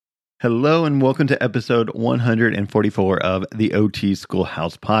Hello and welcome to episode 144 of the OT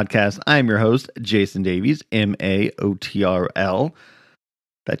Schoolhouse podcast. I'm your host, Jason Davies, MAOTRL.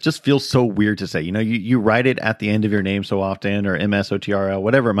 That just feels so weird to say. You write it at the end of your name so often, or MSOTRL,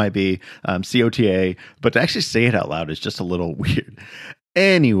 whatever it might be, COTA, but to actually say it out loud is just a little weird.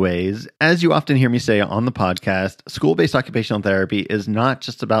 Anyways, as you often hear me say on the podcast, school-based occupational therapy is not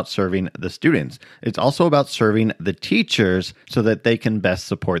just about serving the students. It's also about serving the teachers so that they can best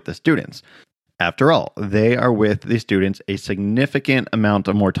support the students. After all, they are with the students a significant amount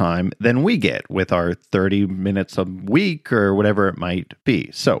of more time than we get with our 30 minutes a week or whatever it might be.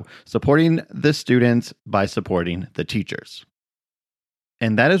 So, supporting the students by supporting the teachers.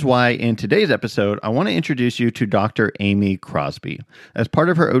 And that is why in today's episode, I want to introduce you to Dr. Amy Crosby. As part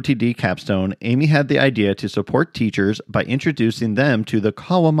of her OTD capstone, Amy had the idea to support teachers by introducing them to the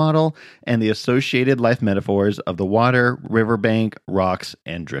Kawa model and the associated life metaphors of the water, riverbank, rocks,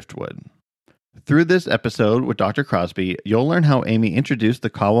 and driftwood. Through this episode with Dr. Crosby, you'll learn how Amy introduced the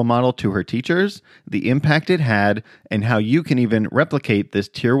Kawa model to her teachers, the impact it had, and how you can even replicate this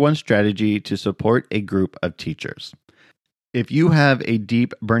Tier 1 strategy to support a group of teachers. If you have a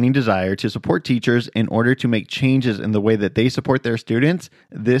deep, burning desire to support teachers in order to make changes in the way that they support their students,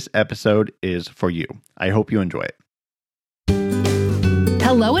 this episode is for you. I hope you enjoy it.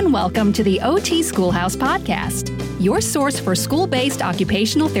 Hello and welcome to the OT Schoolhouse podcast, your source for school-based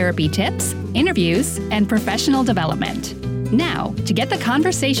occupational therapy tips, interviews, and professional development. Now, to get the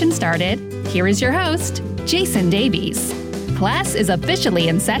conversation started, here is your host, Jason Davies. Class is officially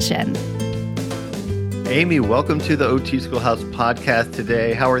in session. Amy, welcome to the OT Schoolhouse podcast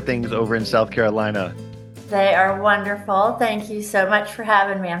today. How are things over in South Carolina? They are wonderful. Thank you so much for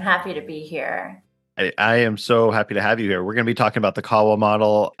having me. I'm happy to be here. I am so happy to have you here. We're going to be talking about the Kawa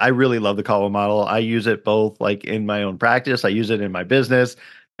model. I really love the Kawa model. I use it both like in my own practice. I use it in my business.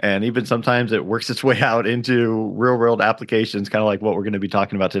 And even sometimes it works its way out into real world applications, kind of like what we're going to be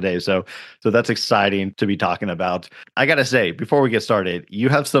talking about today. So that's exciting to be talking about. I got to say, before we get started, you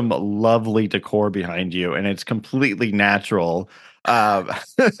have some lovely decor behind you and it's completely natural.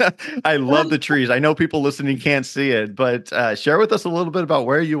 I love the trees. I know people listening can't see it, but share with us a little bit about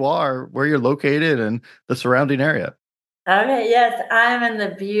where you are, where you're located and the surrounding area. Okay, yes, I'm in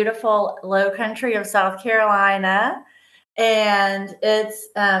the beautiful low country of South Carolina. And it's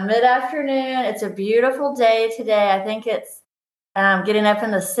mid-afternoon. It's a beautiful day today. I think it's getting up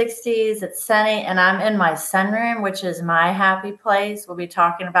in the 60s. It's sunny, and I'm in my sunroom, which is my happy place. We'll be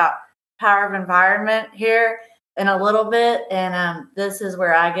talking about power of environment here in a little bit, and this is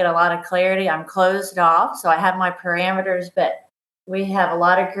where I get a lot of clarity. I'm closed off, so I have my parameters, but we have a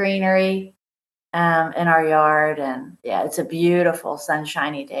lot of greenery in our yard, and yeah, it's a beautiful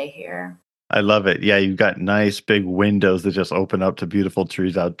sunshiny day here. I love it. Yeah, you've got nice big windows that just open up to beautiful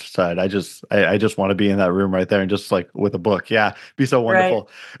trees outside. I just want to be in that room right there and just like with a book. Yeah, be so wonderful.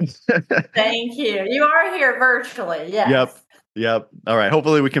 Right. Thank you. You are here virtually. Yes. Yep. All right.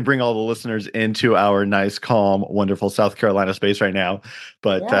 Hopefully we can bring all the listeners into our nice, calm, wonderful South Carolina space right now.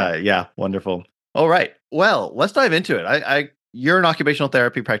 But yeah, wonderful. All right. Well, let's dive into it. You're an occupational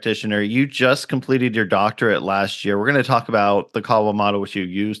therapy practitioner. You just completed your doctorate last year. We're going to talk about the Kawa model, which you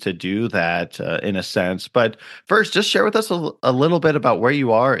use to do that in a sense. But first, just share with us a little bit about where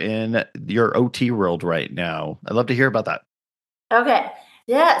you are in your OT world right now. I'd love to hear about that. Okay.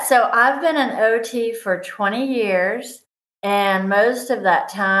 Yeah. So I've been an OT for 20 years. And most of that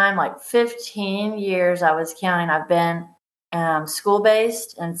time, like 15 years, I was counting, I've been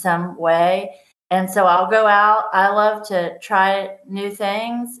school-based in some way. And so I'll go out. I love to try new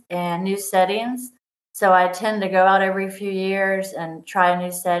things and new settings. So I tend to go out every few years and try a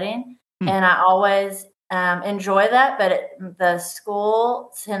new setting. And I always enjoy that. But the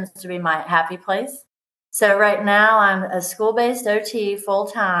school tends to be my happy place. So right now I'm a school-based OT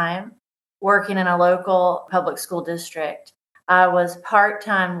full-time working in a local public school district. I was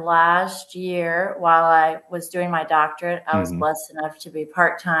part-time last year while I was doing my doctorate. I was blessed enough to be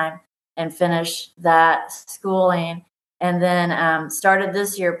part-time and finish that schooling, and then started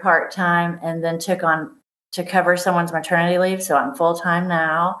this year part-time and then took on to cover someone's maternity leave. So I'm full-time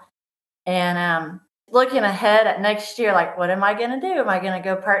now. And looking ahead at next year, like, what am I going to do? Am I going to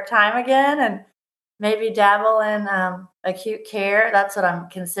go part-time again and maybe dabble in acute care? That's what I'm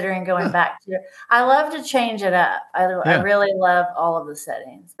considering going back to. I love to change it up. I really love all of the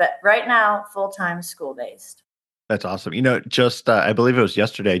settings. But right now, full-time school-based. That's awesome. Just I believe it was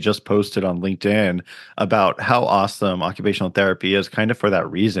yesterday, I just posted on LinkedIn about how awesome occupational therapy is kind of for that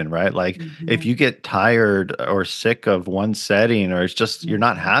reason, right? Like if Mhm. you get tired or sick of one setting, or it's just you're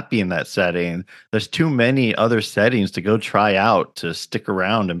not Mhm. happy in that setting, there's too many other settings to go try out to stick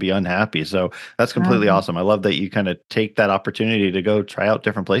around and be unhappy. So that's completely Mhm. awesome. I love that you kind of take that opportunity to go try out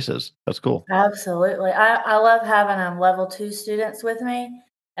different places. That's cool. Absolutely. I love having level two students with me.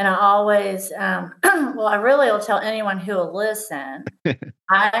 And I always, well, I really will tell anyone who will listen.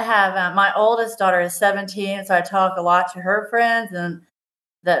 I have my oldest daughter is 17, so I talk a lot to her friends, and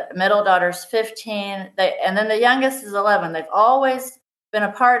the middle daughter's 15. And then the youngest is 11. They've always been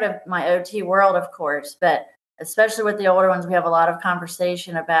a part of my OT world, of course, but especially with the older ones, we have a lot of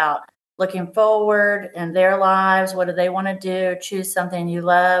conversation about looking forward in their lives. What do they want to do? Choose something you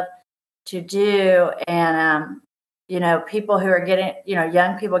love to do. And, people who are getting,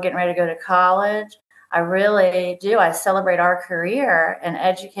 young people getting ready to go to college, I really do. I celebrate our career and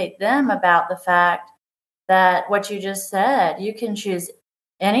educate them about the fact that what you just said, you can choose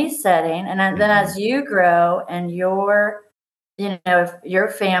any setting. And then Mhm. as you grow and if your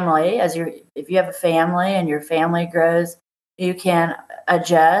family, if you have a family and your family grows, you can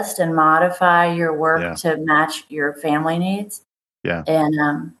adjust and modify your work Yeah. to match your family needs. Yeah.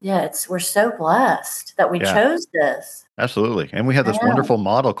 And we're so blessed that we Yeah. chose this. Absolutely. And we have I this know. wonderful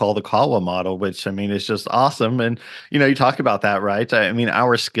model called the Kawa model, which I mean is just awesome. And you talk about that, right? I mean,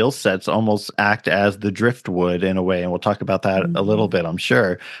 our skill sets almost act as the driftwood in a way, and we'll talk about that a little Mhm. bit, I'm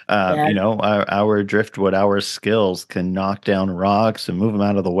sure. Yeah. Our driftwood, our skills can knock down rocks and move them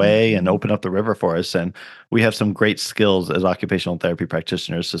out of the way and Mhm. open up the river for us. And we have some great skills as occupational therapy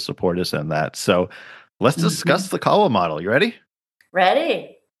practitioners to support us in that. So let's Mhm. discuss the Kawa model. You ready?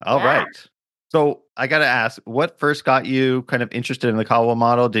 Ready? All Yeah. right. So I got to ask, what first got you kind of interested in the Kawa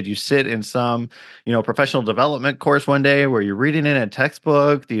model? Did you sit in some, professional development course one day? Were you reading it in a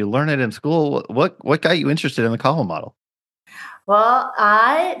textbook? Do you learn it in school? What got you interested in the Kawa model? Well,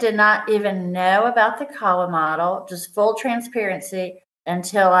 I did not even know about the Kawa model, just full transparency,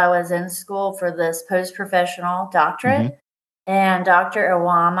 until I was in school for this post professional doctorate. Hmm. And Dr.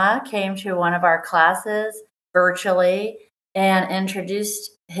 Iwama came to one of our classes virtually and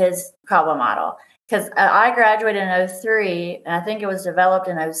introduced his Kawa model. Because I graduated in '03, and I think it was developed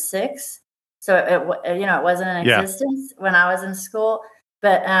in '06. So it wasn't in Yeah. existence when I was in school.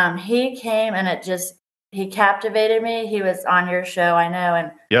 But he came and he captivated me. He was on your show, I know, and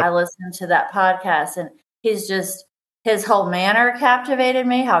I Yep. listened to that podcast. And his whole manner captivated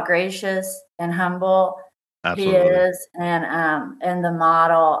me, how gracious and humble he Absolutely. is, and the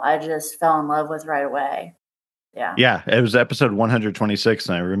model I just fell in love with right away. Yeah. Yeah, it was episode 126,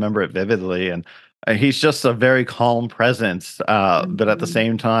 and I remember it vividly. And he's just a very calm presence, but at the Mhm.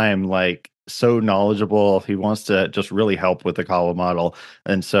 same time, like so knowledgeable. He wants to just really help with the Kawa model.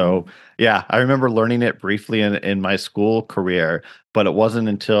 And so, Mhm. yeah, I remember learning it briefly in my school career, but it wasn't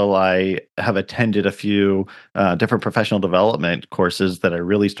until I have attended a few different professional development courses that I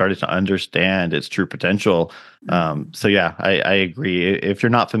really started to understand its true potential. Mhm. So yeah, I agree. If you're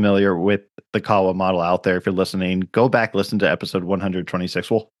not familiar with the Kawa model out there, if you're listening, go back, listen to episode 126.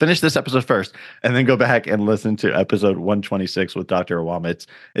 We'll finish this episode first and then go back and listen to episode 126 with Dr. Awam.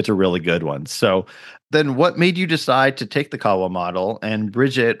 It's a really good one. So then what made you decide to take the Kawa model and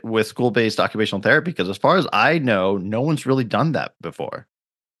bridge it with school-based occupational therapy? Because as far as I know, no one's really done that before.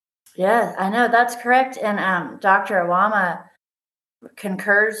 Yeah, I know that's correct, and Dr. Awama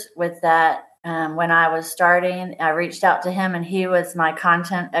concurs with that. When I was starting, I reached out to him, and he was my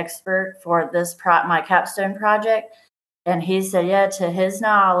content expert for my capstone project. And he said, yeah, to his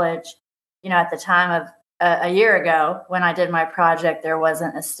knowledge, at the time of a year ago when I did my project, there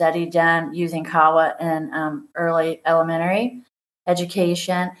wasn't a study done using Kawa in early elementary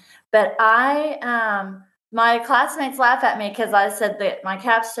education. But my classmates laugh at me because I said that my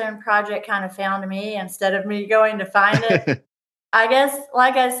capstone project kind of found me instead of me going to find it. I guess,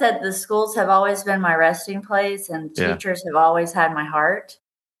 like I said, the schools have always been my resting place, and Yeah. teachers have always had my heart.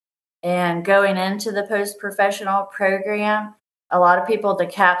 And going into the post professional program, a lot of people, the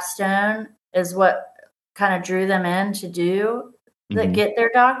capstone is what kind of drew them in to do that, Hmm. get their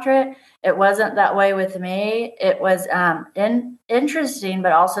doctorate. It wasn't that way with me. It was interesting,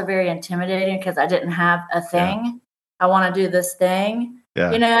 but also very intimidating because I didn't have a Yeah. thing. I want to do this thing,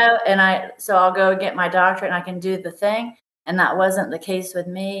 Yeah. so I'll go get my doctorate and I can do the thing. And that wasn't the case with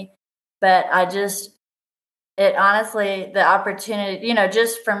me. But it honestly, the opportunity,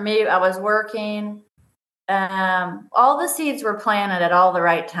 just for me, I was working. All the seeds were planted at all the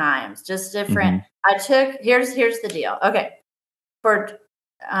right times, just different. Hmm. Here's the deal. Okay. For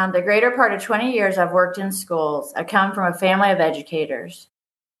the greater part of 20 years, I've worked in schools. I come from a family of educators.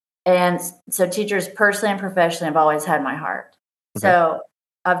 And so teachers personally and professionally have always had my heart. Okay. So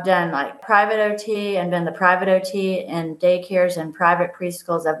I've done like private OT and been the private OT in daycares and private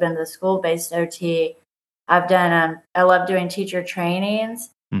preschools. I've been the school-based OT. I've done, I love doing teacher trainings.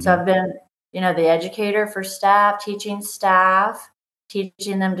 So I've been, the educator for staff, teaching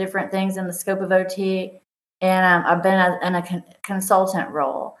them different things in the scope of OT. And I've been in a consultant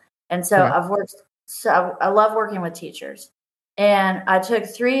role. And so I love working with teachers. And I took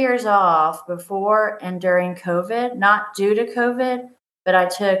 3 years off before and during COVID, not due to COVID, but I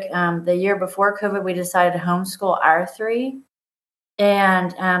took the year before COVID, we decided to homeschool our three.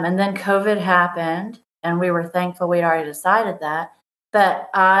 And then COVID happened, and we were thankful we'd already decided that. But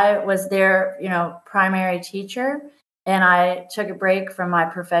I was their, primary teacher, and I took a break from my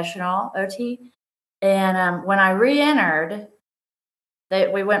professional OT. And when I re-entered,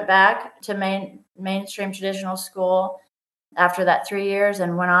 we went back to mainstream traditional school after that 3 years.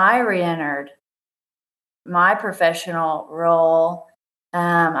 And when I re-entered my professional role,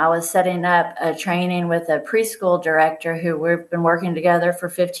 I was setting up a training with a preschool director who we've been working together for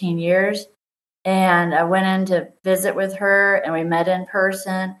 15 years. And I went in to visit with her, and we met in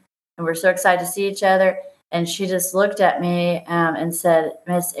person, and we're so excited to see each other. And she just looked at me and said,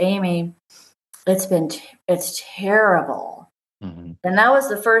 "Miss Amy, it's terrible." Mm-hmm. And that was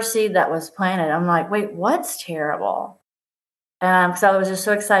the first seed that was planted. I'm like, wait, what's terrible? Because I was just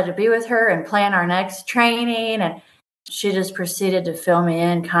so excited to be with her and plan our next training. And she just proceeded to fill me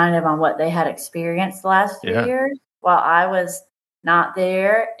in kind of on what they had experienced the last 3 years while I was not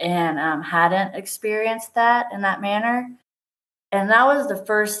there and hadn't experienced that in that manner. And that was the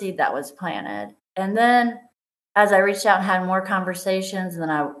first seed that was planted. And then as I reached out and had more conversations, and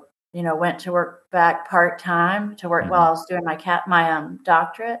then I, went to work back part-time to work while I was doing my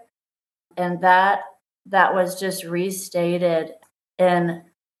doctorate. And that was just restated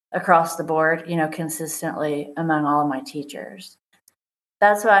across the board, consistently among all of my teachers.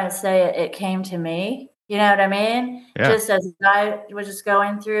 That's why I say it came to me. You know what I mean? Yeah. Just as I was just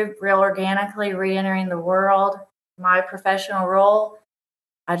going through real organically, re-entering the world, my professional role,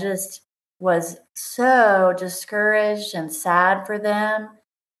 I just was so discouraged and sad for them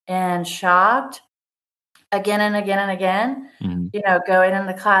and shocked again and again and again, going in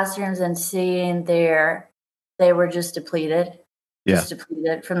the classrooms and seeing they were just depleted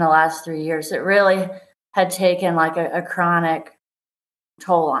from the last 3 years. It really had taken like a chronic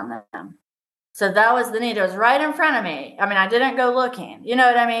toll on them. So that was the need. It was right in front of me. I mean, I didn't go looking. You know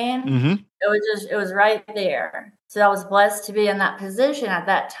what I mean? Mm-hmm. It was right there. So I was blessed to be in that position at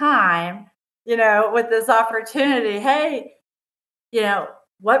that time, with this opportunity. Hey,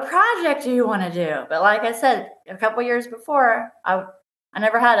 what project do you want to do? But like I said, a couple years before, I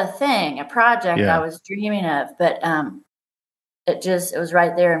never had a project I was dreaming of, but it was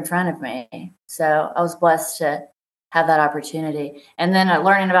right there in front of me. So I was blessed to have that opportunity. And then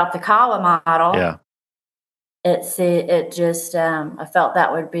learning about the Kawa model, I felt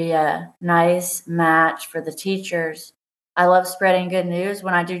that would be a nice match for the teachers. I love spreading good news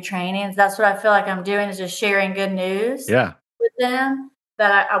when I do trainings. That's what I feel like I'm doing, is just sharing good news with them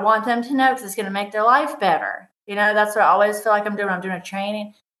that I want them to know, because it's going to make their life better. That's what I always feel like I'm doing. I'm doing a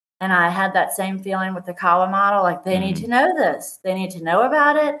training. And I had that same feeling with the Kawa model. Like, they need to know this. They need to know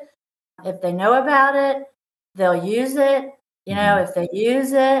about it. If they know about it, they'll use it. If they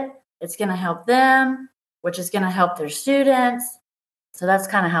use it, it's going to help them, which is going to help their students. So that's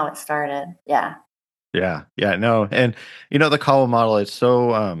kind of how it started. Yeah. Yeah. Yeah. No. And, the Kawa model, it's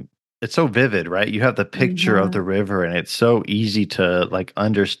so vivid, right? You have the picture of the river, and it's so easy to like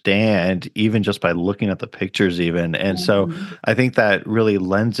understand, even just by looking at the pictures even. And so I think that really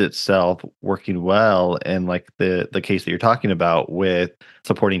lends itself working well in like the case that you're talking about with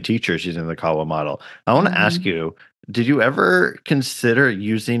supporting teachers using the Kawa model. I want to ask you, did you ever consider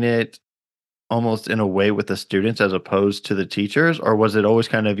using it almost in a way with the students as opposed to the teachers? Or was it always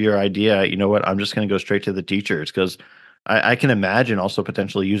kind of your idea, you know what, I'm just going to go straight to the teachers? Because I can imagine also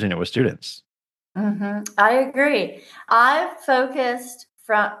potentially using it with students. I agree. I've focused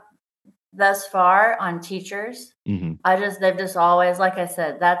from thus far on teachers. They've just always, like I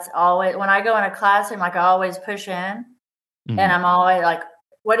said, that's always, when I go in a classroom, like I always push in and I'm always like,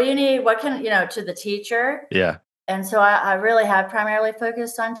 what do you need? What can, to the teacher. Yeah. And so I really have primarily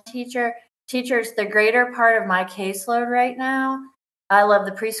focused on teachers, the greater part of my caseload right now. I love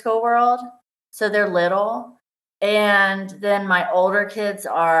the preschool world. So they're little. And then my older kids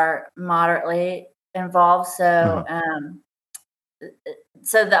are moderately involved. So,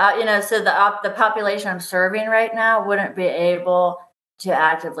 the population I'm serving right now wouldn't be able to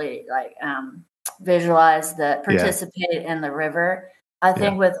actively visualize participate in the river. I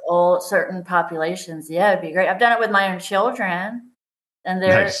think with certain populations, it'd be great. I've done it with my own children, and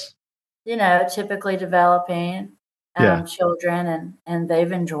they're Nice. typically developing children, and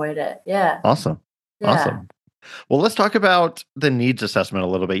they've enjoyed it. Yeah. Awesome. Yeah. Awesome. Well, let's talk about the needs assessment a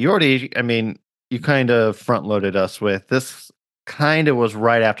little bit. You kind of front loaded us with this. Kind of was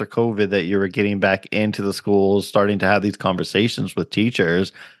right after COVID that you were getting back into the schools, starting to have these conversations with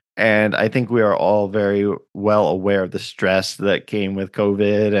teachers. And I think we are all very well aware of the stress that came with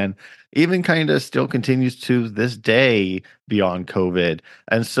COVID and even kind of still continues to this day beyond COVID.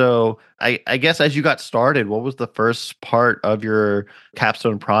 And so I guess as you got started, what was the first part of your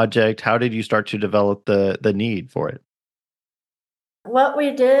capstone project? How did you start to develop the need for it? What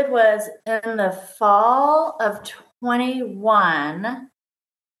we did was in the fall of 21,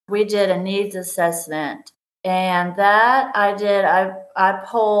 we did a needs assessment. And that I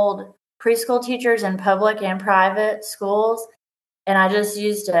polled preschool teachers in public and private schools. And I just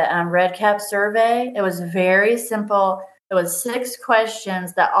used a red cap survey. It was very simple. It was 6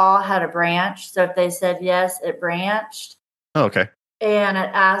 questions that all had a branch. So if they said yes, it branched. Oh, okay. And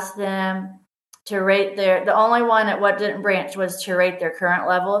it asked them to rate the only one that what didn't branch was to rate their current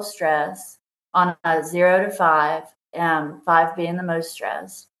level of stress on a 0 to 5, 5 being the most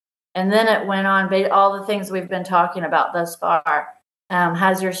stressed. And then it went on, all the things we've been talking about thus far.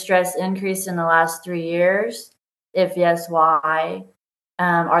 Has your stress increased in the last 3 years? If yes, why?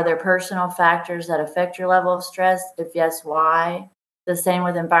 Are there personal factors that affect your level of stress? If yes, why? The same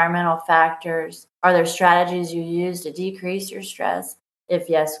with environmental factors. Are there strategies you use to decrease your stress? If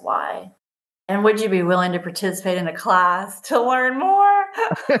yes, why? And would you be willing to participate in a class to learn more?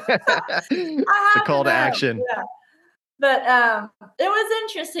 The call to action. Yeah. But it was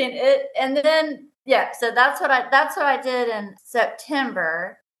interesting. So that's what I did in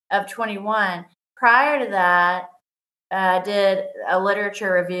September of 21. Prior to that, I did a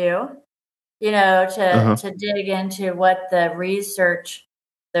literature review, to dig into what the research,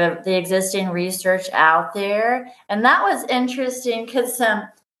 the existing research out there. And that was interesting because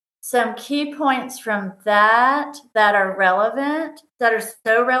some key points from that are relevant, that are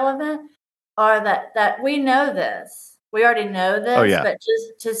so relevant, are that we know this. We already know this, but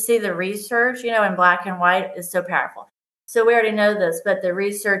just to see the research, in black and white is so powerful. So we already know this, but the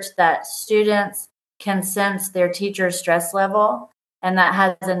research that students can sense their teacher's stress level, and that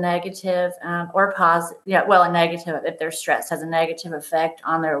has a negative or positive, a negative, if they're stressed, has a negative effect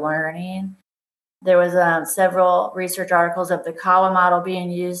on their learning. There was several research articles of the Kawa model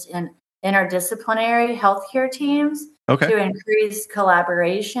being used in interdisciplinary healthcare teams to increase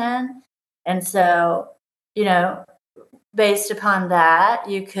collaboration. And so, based upon that,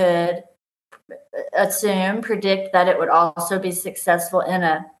 you could predict that it would also be successful in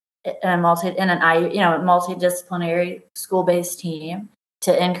a multidisciplinary school-based team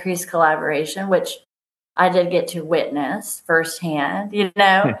to increase collaboration, which I did get to witness firsthand,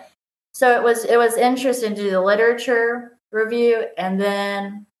 So it was interesting to do the literature review and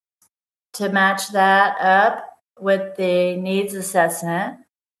then to match that up with the needs assessment.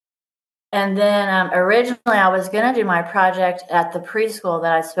 And then originally I was going to do my project at the preschool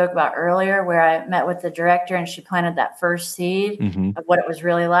that I spoke about earlier, where I met with the director and she planted that first seed of what it was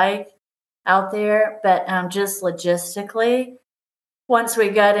really like out there. But just logistically, once we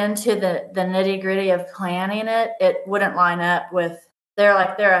got into the nitty gritty of planning it, it wouldn't line up with, they're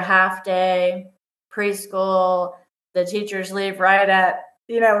a half day preschool. The teachers leave right at,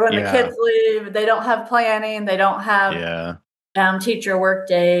 when the kids leave, they don't have planning. They don't have teacher work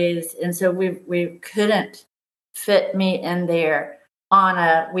days. And so we couldn't fit me in there on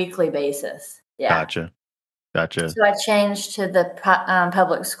a weekly basis. Yeah. Gotcha. So I changed to the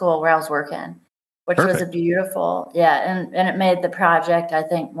public school where I was working, which was a beautiful, and it made the project, I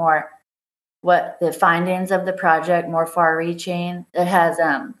think, the findings of the project more far reaching. It has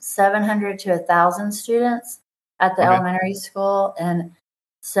 700 to 1,000 students at the elementary school. And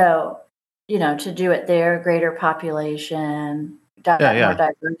so, to do it there, greater population, more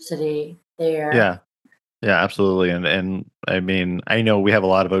diversity there. Yeah, absolutely. And I mean, I know we have a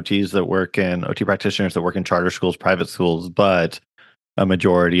lot of OT practitioners that work in charter schools, private schools, but a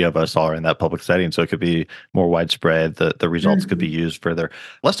majority of us are in that public setting. So it could be more widespread. The results could be used further.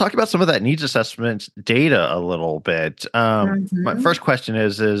 Let's talk about some of that needs assessment data a little bit. My first question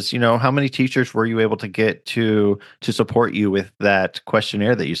is, how many teachers were you able to get to support you with that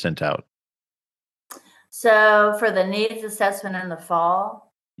questionnaire that you sent out? So for the needs assessment in the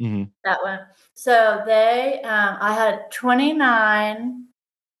fall, that one. So I had 29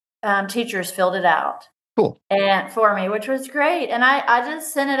 teachers filled it out. Cool. and for me, which was great. And I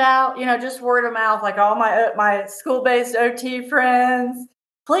just sent it out, just word of mouth, like all my school-based OT friends.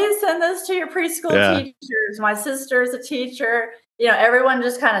 Please send this to your preschool Yeah. teachers. My sister's a teacher. Everyone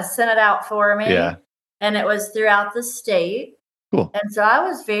just kind of sent it out for me. Yeah. And it was throughout the state. Cool. And so I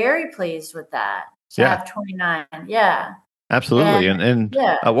was very pleased with that. To have 29. Yeah. Absolutely. And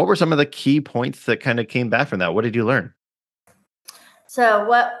yeah. What were some of the key points that kind of came back from that? What did you learn? So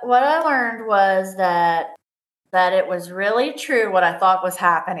what I learned was that it was really true what I thought was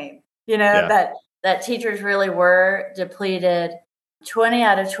happening. That teachers really were depleted. 20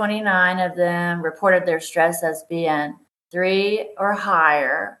 out of 29 of them reported their stress as being 3 or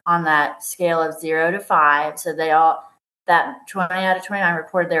higher on that scale of 0 to 5. So that 20 out of 29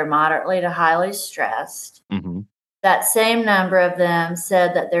 reported they were moderately to highly stressed. Mm-hmm. That same number of them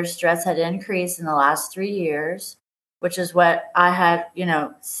said that their stress had increased in the last 3 years, which is what I had,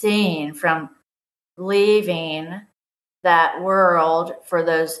 seen from leaving that world for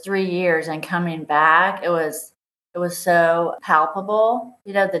those 3 years and coming back. It was so palpable,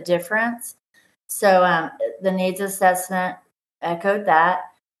 the difference. So the needs assessment echoed that.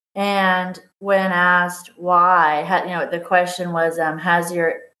 And when asked why, the question was, has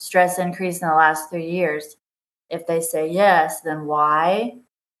your stress increased in the last 3 years? If they say yes, then why?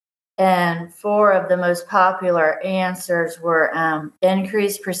 And 4 of the most popular answers were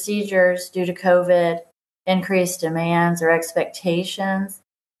increased procedures due to COVID, increased demands or expectations,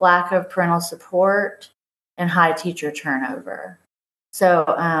 lack of parental support, and high teacher turnover. So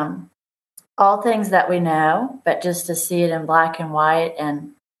all things that we know, but just to see it in black and white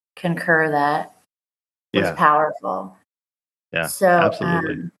and concur that was powerful. Yeah, so,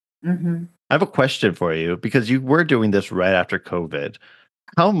 absolutely. Mm-hmm. I have a question for you because you were doing this right after COVID.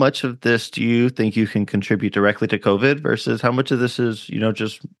 How much of this do you think you can contribute directly to COVID versus how much of this is,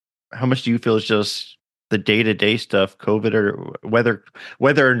 just how much do you feel is just the day-to-day stuff, COVID, or whether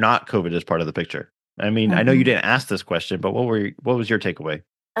or not COVID is part of the picture? I mean, I know you didn't ask this question, but what was your takeaway?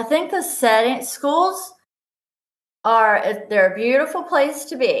 I think the setting, schools they're a beautiful place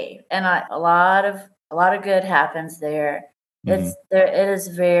to be, and a lot of good happens there. Mm-hmm. It is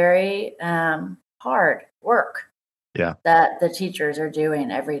very hard work. Yeah. That the teachers are doing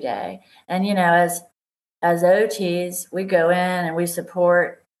every day. And, as OTs, we go in and we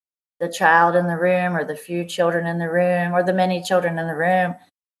support the child in the room or the few children in the room or the many children in the room.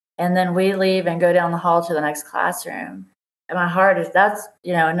 And then we leave and go down the hall to the next classroom. And my heart is, that's,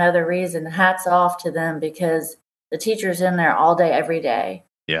 another reason, hats off to them, because the teacher's in there all day, every day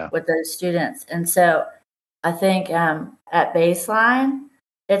with those students. And so I think at baseline,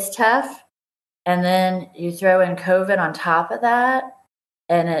 it's tough. And then you throw in COVID on top of that,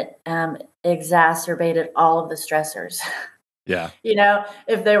 and it exacerbated all of the stressors. Yeah.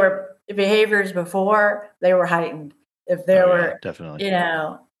 If there were behaviors before, they were heightened. If there were, definitely,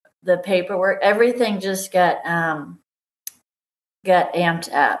 the paperwork, everything just got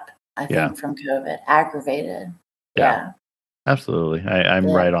amped up, I think, from COVID, aggravated. Yeah. Absolutely. I'm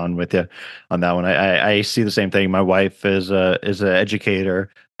right on with you on that one. I see the same thing. My wife is an educator,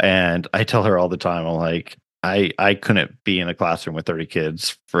 and I tell her all the time, I'm like, I couldn't be in a classroom with 30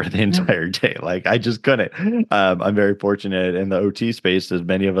 kids for the entire day. Like, I just couldn't. I'm very fortunate in the OT space, as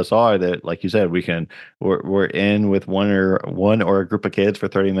many of us are, that, like you said, we're in with one or a group of kids for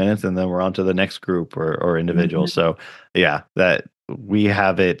 30 minutes, and then we're on to the next group or individual. So that we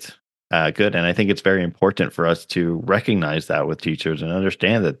have it good. And I think it's very important for us to recognize that with teachers and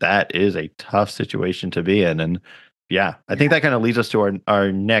understand that is a tough situation to be in. And I think that kind of leads us to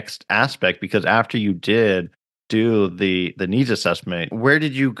our next aspect, because after you did do the needs assessment, where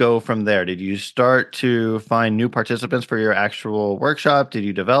did you go from there? Did you start to find new participants for your actual workshop? Did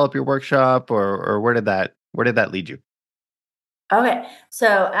you develop your workshop, or where did that lead you? Okay. So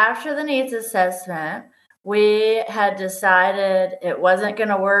after the needs assessment, we had decided it wasn't going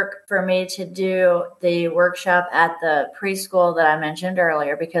to work for me to do the workshop at the preschool that I mentioned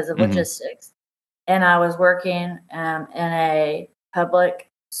earlier because of logistics. And I was working in a public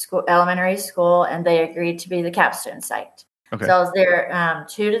school, elementary school, and they agreed to be the capstone site. Okay. So I was there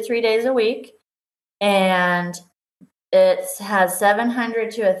 2 to 3 days a week, and it has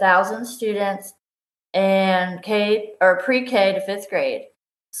 700 to 1,000 students, and pre-K to 5th grade.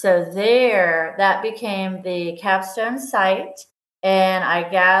 So there, that became the capstone site, and I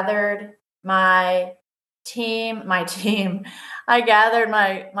gathered my team. I gathered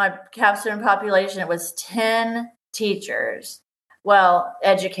my capstone population. It was 10 teachers,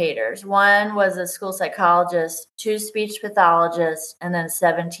 educators. One was a school psychologist, 2 speech pathologists, and then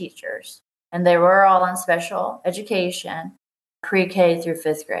 7 teachers. And they were all in special education, pre-K through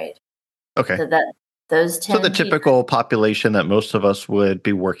 5th grade. Okay. So those So 10 the people. typical population that most of us would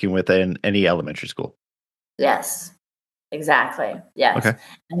be working with in any elementary school. Yes, exactly. Yes. Okay.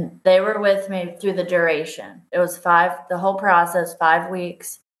 And they were with me through the duration. It was the whole process, 5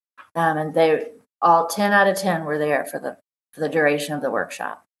 weeks. And they all 10 out of 10 were there for the duration of the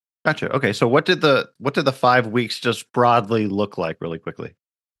workshop. Gotcha. Okay. So what did the 5 weeks just broadly look like really quickly?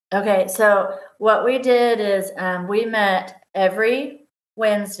 Okay. So what we did is we met every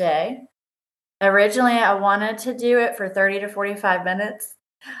Wednesday. Originally, I wanted to do it for 30 to 45 minutes,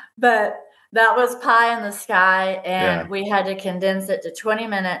 but that was pie in the sky, and we had to condense it to 20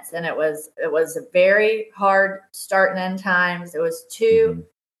 minutes, and it was a very hard start and end times. It was 2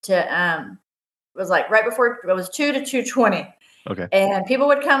 to it was like right before it was 2 to 2:20. Okay. And people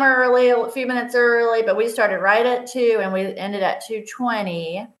would come early, a few minutes early, but we started right at 2 and we ended at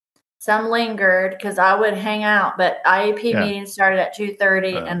 2:20. Some lingered because I would hang out, but IEP meetings started at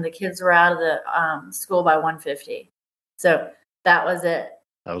 2:30 and the kids were out of the school by 1:50. So that was it.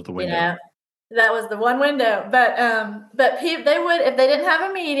 That was the window. That was the one window. But they would, if they didn't have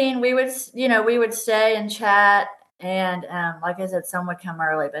a meeting, we would stay and chat. And like I said, some would come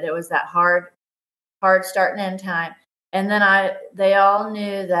early, but it was that hard start and end time. And then they all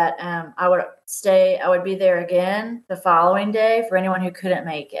knew that I would be there again the following day for anyone who couldn't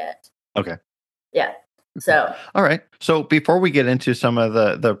make it. Okay. Yeah. So. All right. So before we get into some of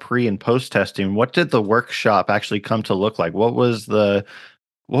the pre and post testing, what did the workshop actually come to look like? What was the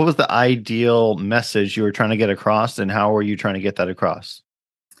ideal message you were trying to get across, and how were you trying to get that across?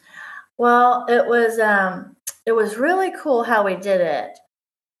 Well, it was really cool how we did it.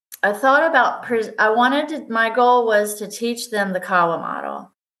 I thought about, my goal was to teach them the Kawa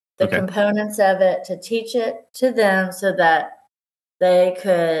model, the components of it, to teach it to them so that they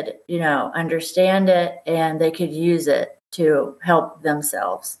could, understand it and they could use it to help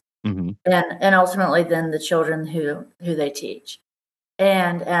themselves. And ultimately then the children who they teach.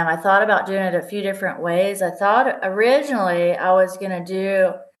 And I thought about doing it a few different ways. I thought originally I was going to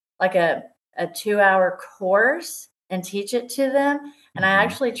do like a 2-hour course and teach it to them. And I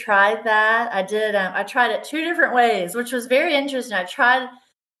actually tried that. I tried it 2 different ways, which was very interesting.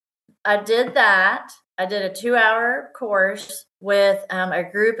 I did that. I did a 2-hour course with a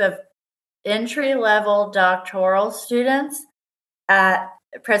group of entry-level doctoral students at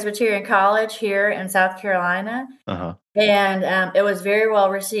Presbyterian College here in South Carolina. And it was very well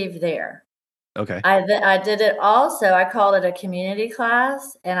received there. Okay. I did it also. I called it a community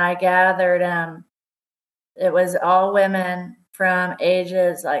class, and I gathered, it was all women from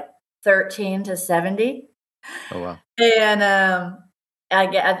ages like 13 to 70. Oh, wow. And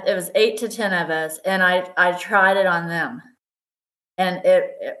it was 8 to 10 of us, and I tried it on them, and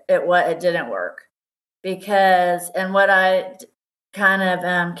it didn't work and what I kind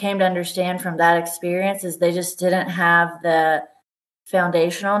of came to understand from that experience is they just didn't have the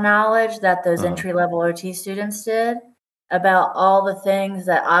foundational knowledge that those entry-level OT students did about all the things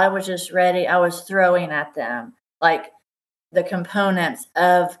that I was throwing at them, like the components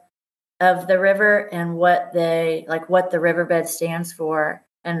of the river and what the riverbed stands for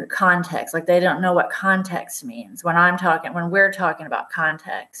and context. Like they don't know what context means when we're talking about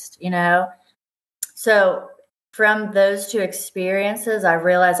context, So from those 2 experiences, I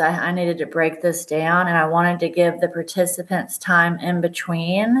realized I needed to break this down, and I wanted to give the participants time in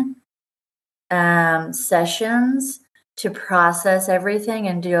between sessions to process everything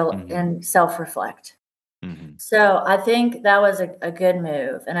and and self-reflect. So I think that was a good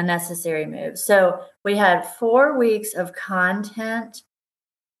move and a necessary move. So we had 4 weeks of content,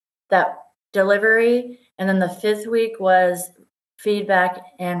 that delivery, and then the 5th week was feedback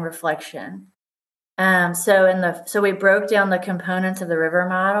and reflection. So we broke down the components of the river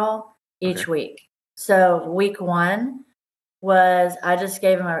model each week. So week 1 was, I just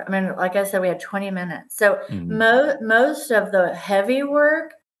gave them like I said, we had 20 minutes. So most of the heavy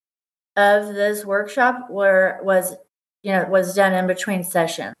work of this workshop was done in between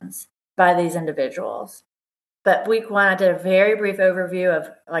sessions by these individuals. But week 1, I did a very brief overview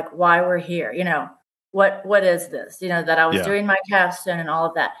of like why we're here. What is this? That I was doing my capstone and all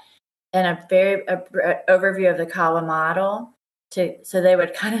of that. And a very overview of the Kawa model so they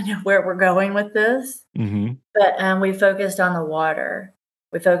would kind of know where we're going with this. But we focused on the water.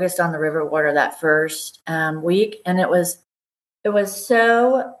 We focused on the river water that first week, and it was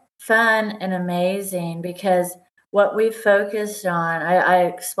so fun and amazing because what we focused on, I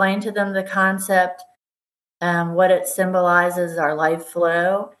explained to them the concept, what it symbolizes, our life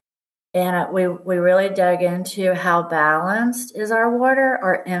flow. And we really dug into how balanced is our water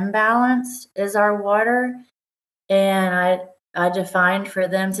or imbalanced is our water. And I defined for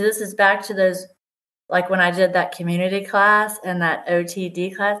them. So this is back to those like when I did that community class and that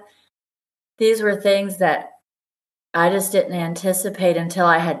OTD class, these were things that I just didn't anticipate until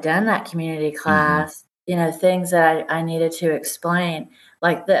I had done that community class, things that I needed to explain,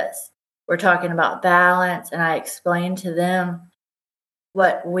 like this. We're talking about balance, and I explained to them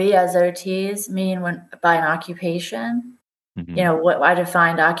what we as OTs mean by an occupation. What I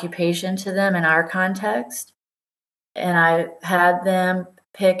defined occupation to them in our context. And I had them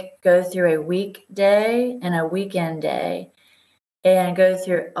go through a weekday and a weekend day and go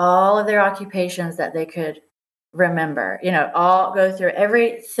through all of their occupations that they could remember, all go through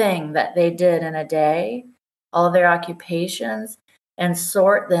everything that they did in a day, all of their occupations, and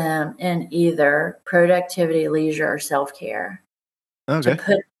sort them in either productivity, leisure, or self-care. Okay.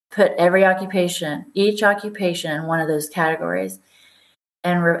 To put each occupation in one of those categories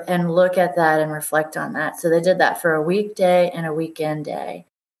and look at that and reflect on that. So they did that for a weekday and a weekend day.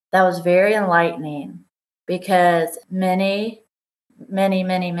 That was very enlightening because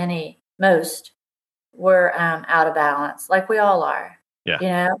most were out of balance, like we all are.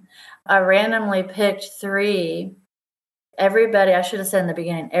 Yeah. I randomly picked 3. Everybody, I should have said in the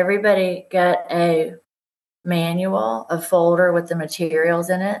beginning, everybody got a manual, a folder with the materials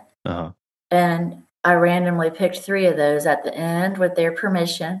in it. Uh-huh. And I randomly picked 3 of those at the end with their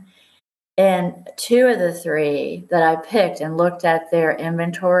permission. And 2 of the 3 that I picked and looked at their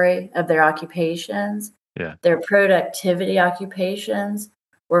inventory of their occupations, their productivity occupations,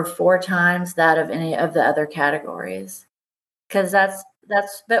 were 4 times that of any of the other categories. Because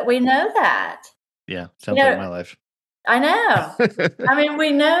but we know that. Yeah. Sounds like my life. I know. I mean,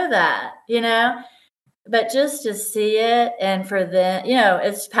 we know that, but just to see it and for them,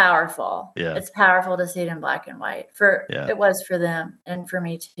 it's powerful. Yeah. It's powerful to see it in black and white. It was for them and for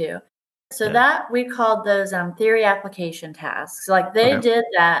me too. So that we called those theory application tasks. Like they did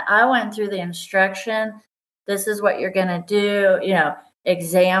that. I went through the instruction. This is what you're going to do,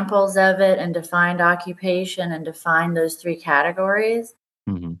 examples of it and defined occupation and define those 3 categories.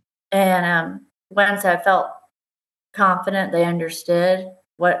 And once I felt confident they understood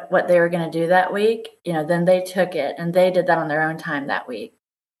what they were going to do that week, then they took it and they did that on their own time that week.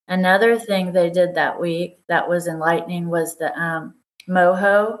 Another thing they did that week that was enlightening was the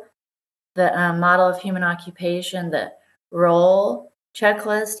MOHO, the model of human occupation, the role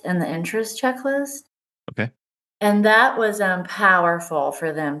checklist and the interest checklist. Okay. And that was powerful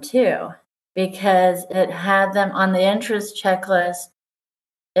for them too, because it had them on the interest checklist.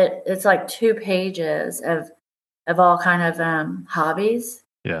 It's like 2 pages of all kind of hobbies.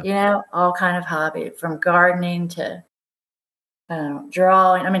 Yeah. All kind of hobby, from gardening to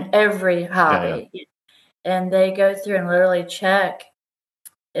drawing. I mean, every hobby. Yeah. And they go through and literally check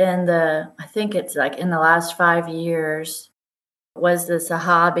I think it's like in the last 5 years, was this a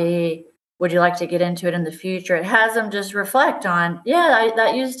hobby? Would you like to get into it in the future? It has them just reflect on,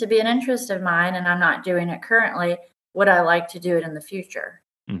 that used to be an interest of mine and I'm not doing it currently. Would I like to do it in the future?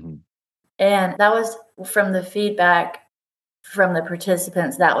 And that was from the feedback from the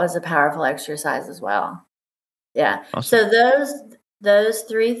participants. That was a powerful exercise as well. Yeah. Awesome. So those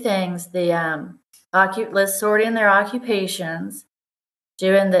 3 things, the sorting their occupations,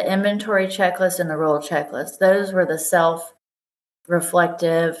 doing the inventory checklist and the role checklist, those were the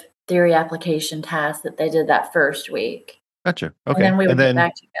self-reflective theory application tasks that they did that first week. Gotcha. Okay. And then we would get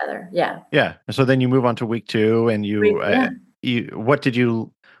back together. Yeah. Yeah. So then you move on to week 2 and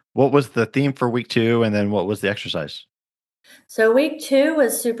what was the theme for week 2 and then what was the exercise? So week 2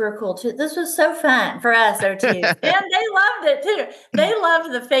 was super cool too. This was so fun for us OTs, and they loved it too. They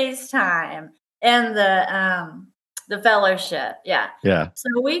loved the FaceTime and the fellowship. Yeah. Yeah.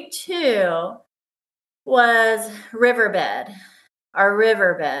 So week 2 was our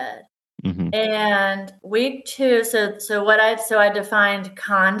riverbed. And week 2, so I defined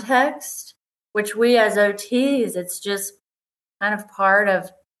context, which we as OTs, it's just kind of part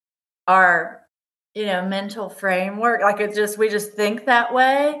of our mental framework. Like we just think that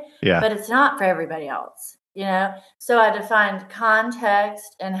way, but it's not for everybody else, So I defined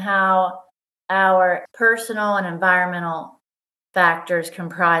context and how our personal and environmental factors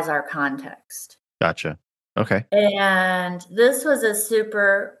comprise our context. Gotcha. Okay. And this was a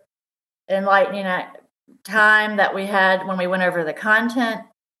super enlightening time that we had when we went over the content,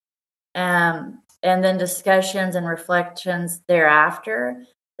 and then discussions and reflections thereafter.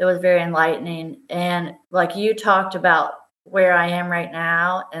 It was very enlightening. And like you talked about where I am right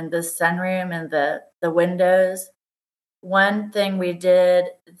now and the sunroom and the windows, one thing we did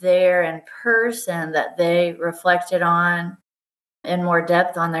there in person that they reflected on in more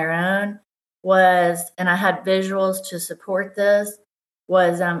depth on their own was, and I had visuals to support this,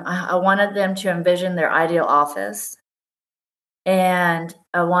 was I wanted them to envision their ideal office. And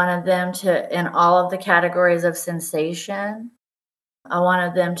I wanted them to, in all of the categories of sensation, I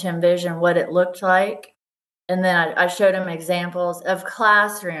wanted them to envision what it looked like. And then I showed them examples of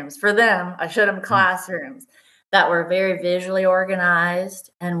classrooms. For them, I showed them classrooms that were very visually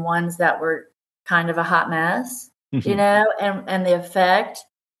organized and ones that were kind of a hot mess, and the effect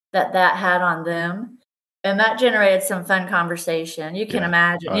that had on them. And that generated some fun conversation. You can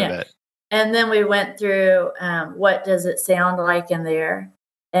imagine. I bet. And then we went through what does it sound like in there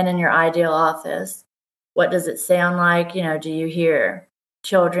and in your ideal office? What does it sound like? Do you hear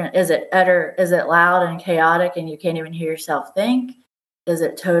children? Is it loud and chaotic and you can't even hear yourself think? Is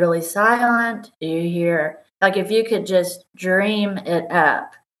it totally silent? Do you hear, like, if you could just dream it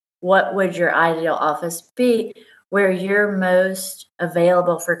up, what would your ideal office be where you're most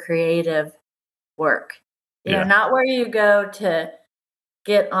available for creative work? Not where you go to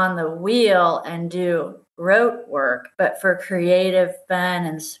get on the wheel and do rote work, but for creative, fun,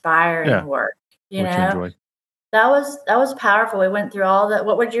 inspiring work. You enjoy. That was powerful. We went through all that.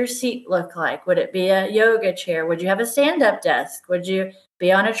 What would your seat look like? Would it be a yoga chair? Would you have a stand-up desk? Would you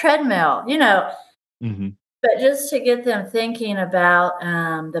be on a treadmill? But just to get them thinking about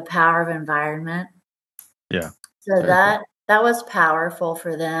the power of environment. Yeah. So that was powerful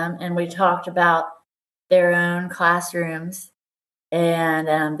for them. And we talked about their own classrooms.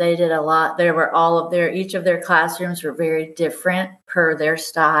 And they did a lot. There were each of their classrooms were very different per their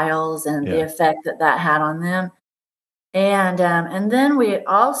styles and the effect that had on them. And then we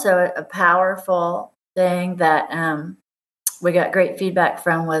also, a powerful thing that we got great feedback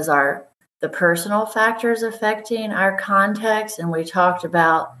from was the personal factors affecting our context. And we talked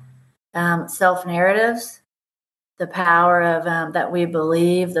about self-narratives, the power of that we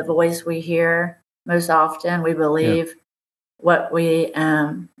believe, the voice we hear most often. We believe what we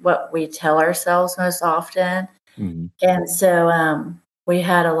tell ourselves most often. And so we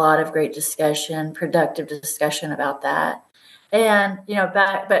had a lot of great productive discussion about that. And,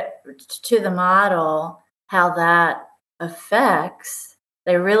 but to the model, how that affects,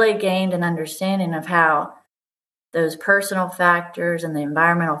 they really gained an understanding of how those personal factors and the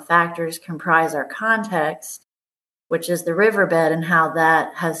environmental factors comprise our context, which is the riverbed, and how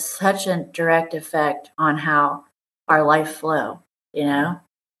that has such a direct effect on how our life flow, Yeah.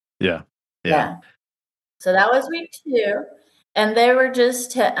 So that was week 2. And they were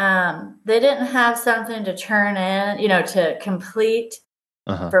just they didn't have something to turn in, to complete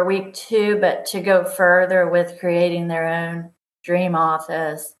for week 2, but to go further with creating their own dream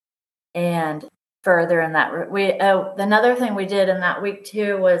office and further in that. Another thing we did in that week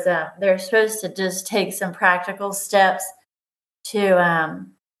 2 was they're supposed to just take some practical steps to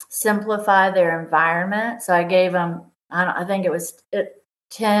simplify their environment. So I gave them, I think it was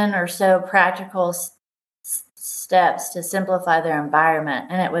 10 or so practical steps to simplify their environment.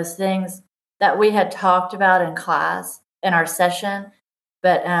 And it was things that we had talked about in class in our session,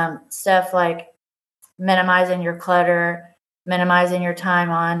 but stuff like minimizing your clutter, minimizing your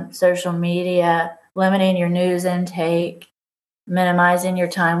time on social media, limiting your news intake, minimizing your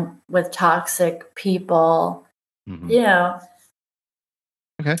time with toxic people,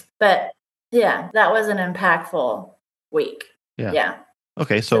 Okay. But that was an impactful week. Yeah.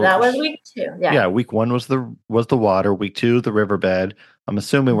 Okay, so that was week 2. Yeah, week 1 was the water. Week 2, the riverbed. I'm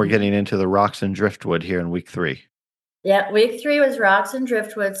assuming we're getting into the rocks and driftwood here in week 3. Yeah, week 3 was rocks and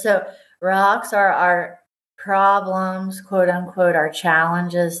driftwood. So rocks are our problems, quote unquote, our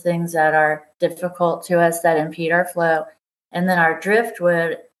challenges, things that are difficult to us that impede our flow. And then our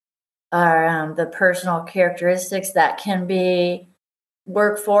driftwood are the personal characteristics that can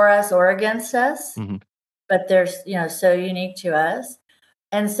work for us or against us, but they're so unique to us.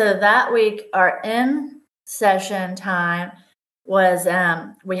 And so that week, our in-session time was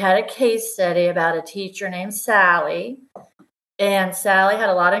we had a case study about a teacher named Sally, and Sally had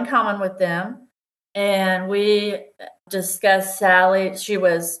a lot in common with them. And we discussed Sally. She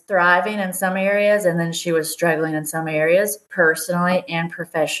was thriving in some areas, and then she was struggling in some areas, personally and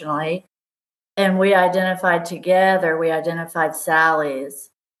professionally. And we identified Sally's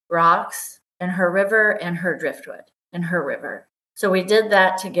rocks and her river and her driftwood and her river. So we did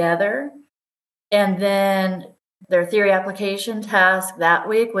that together. And then their theory application task that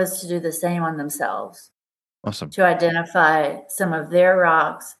week was to do the same on themselves. Awesome. To identify some of their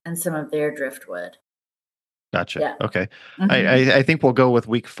rocks and some of their driftwood. Gotcha. Yeah. Okay. I think we'll go with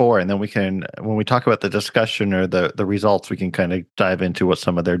week 4, and then we can, when we talk about the discussion or the results, we can kind of dive into what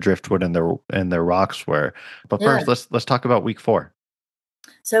some of their driftwood and their rocks were. But first, let's talk about week 4.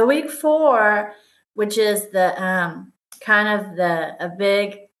 So week 4, which is the kind of a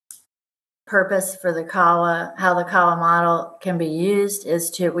big purpose for the Kawa, how the Kawa model can be used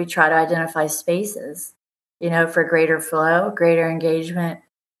is we try to identify spaces, for greater flow, greater engagement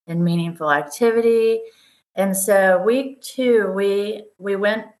and meaningful activity. And so week 2, we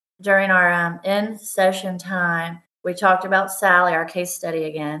went during our in session time, we talked about Sally, our case study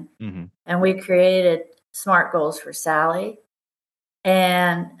again, and we created SMART goals for Sally.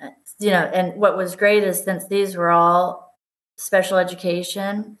 And, and what was great is since these were all special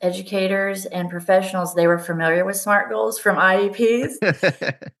education educators and professionals, they were familiar with SMART goals from IEPs.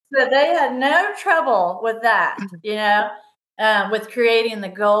 So they had no trouble with that, with creating the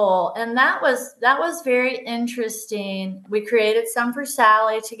goal. And that was very interesting. We created some for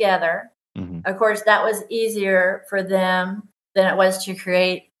Sally together. Of course, that was easier for them than it was to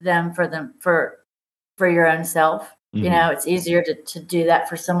create them for your own self. It's easier to do that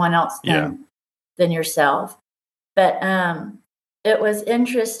for someone else than yourself. But it was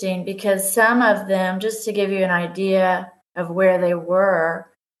interesting because some of them, just to give you an idea of where they were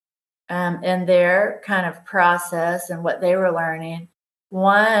in their kind of process and what they were learning.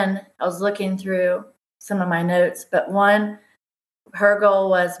 One, I was looking through some of my notes, but one, her goal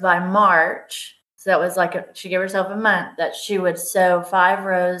was by March. So that was she gave herself a month that she would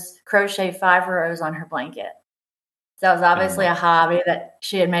crochet 5 rows on her blanket. So that was obviously a hobby that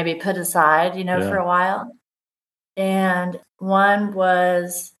she had maybe put aside, for a while. And one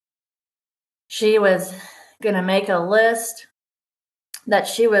was she was going to make a list that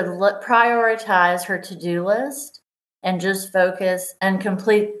she would prioritize her to-do list and just focus and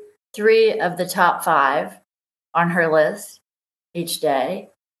complete 3 of the top 5 on her list each day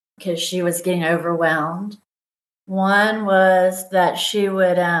because she was getting overwhelmed. One was that she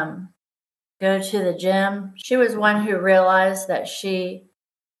would go to the gym. She was one who realized that she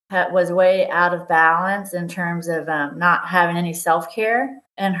was way out of balance in terms of not having any self-care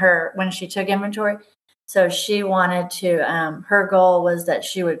when she took inventory. So she wanted to, her goal was that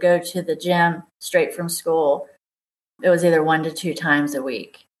she would go to the gym straight from school. It was either 1 to 2 times a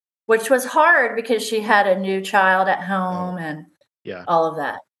week, which was hard because she had a new child at home and all of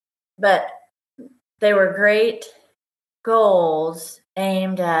that. But they were great goals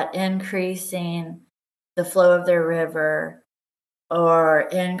aimed at increasing the flow of their river or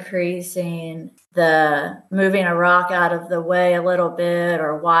increasing moving a rock out of the way a little bit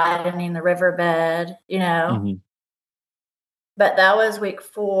or widening the riverbed, But that was week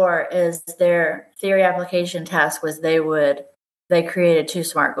 4 is their theory application task was they created 2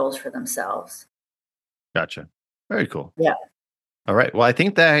 SMART goals for themselves. Gotcha. Very cool. Yeah. All right. Well, I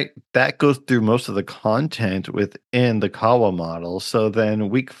think that goes through most of the content within the Kawa model. So then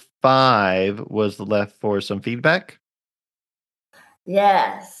week 5 was left for some feedback.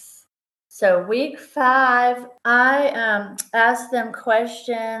 Yes. So week 5, I asked them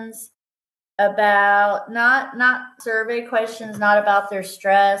questions about not survey questions, not about their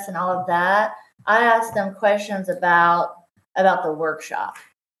stress and all of that. I asked them questions about the workshop.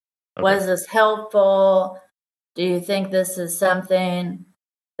 Okay. Was this helpful? Do you think this is something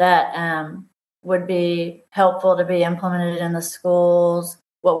that would be helpful to be implemented in the schools?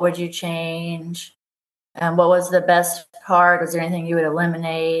 What would you change? What was the best part? Was there anything you would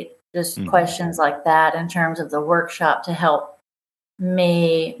eliminate? Just questions like that in terms of the workshop to help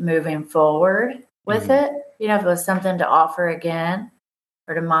me moving forward with it. If it was something to offer again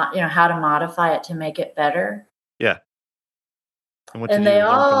or to, how to modify it to make it better. Yeah. And what did you learn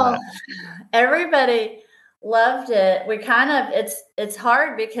from that? Everybody loved it. We it's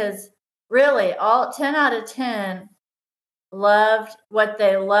hard because really all 10 out of 10 loved what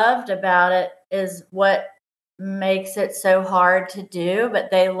they loved about it is what makes it so hard to do,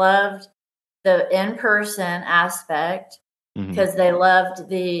 but they loved the in-person aspect because they loved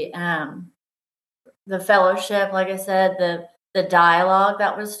the fellowship, like I said, the dialogue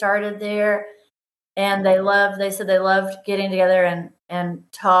that was started there. And they said they loved getting together and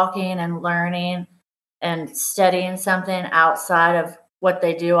talking and learning and studying something outside of what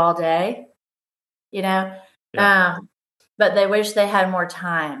they do all day, but they wish they had more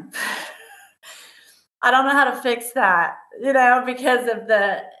time. I don't know how to fix that, because of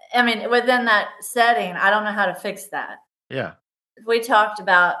within that setting, I don't know how to fix that. Yeah. We talked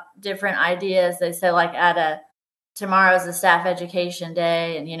about different ideas. They said tomorrow's a staff education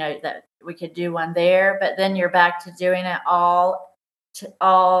day and, that we could do one there, but then you're back to doing it all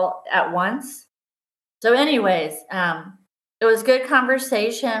at once. So anyways, it was good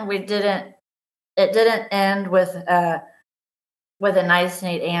conversation. It didn't end with a nice,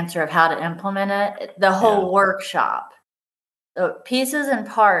 neat answer of how to implement it. The whole workshop, the pieces and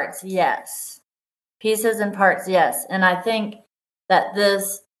parts, yes. Pieces and parts, yes. And I think that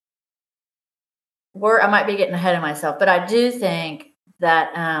I might be getting ahead of myself, but I do think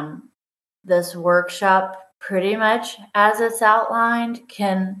that this workshop, pretty much as it's outlined,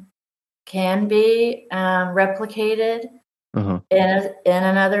 can be replicated in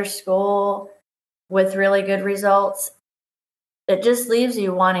another school with really good results. It just leaves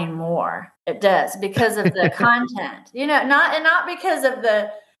you wanting more. It does, because of the content, not because of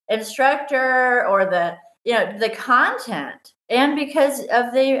the instructor or the content, and because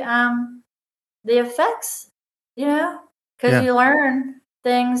of the effects, because you learn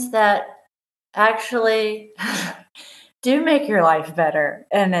things that actually do make your life better,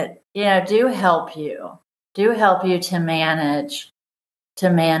 and it do help you to manage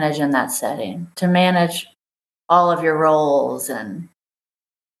in that setting, to manage all of your roles, and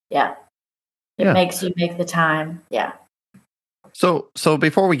it makes you make the time. So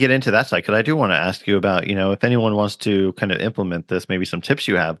before we get into that side, because I do want to ask you about, if anyone wants to kind of implement this, maybe some tips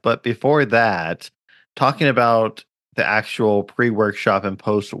you have. But before that, talking about the actual pre-workshop and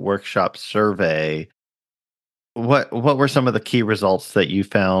post-workshop survey, what were some of the key results that you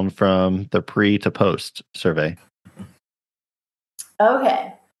found from the pre to post survey?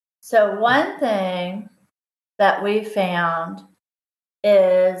 Okay. So one thing that we found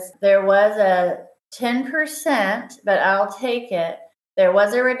is there was a 10%, but I'll take it. There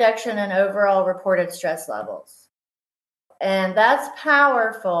was a reduction in overall reported stress levels. And that's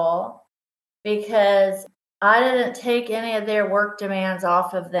powerful, because I didn't take any of their work demands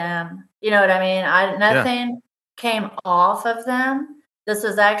off of them. You know what I mean? Nothing came off of them. This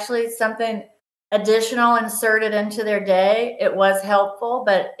was actually something additional inserted into their day. It was helpful,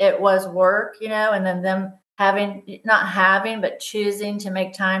 but it was work, and then them but choosing to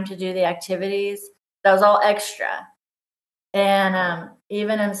make time to do the activities. That was all extra. And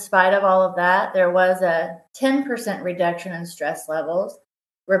even in spite of all of that, there was a 10% reduction in stress levels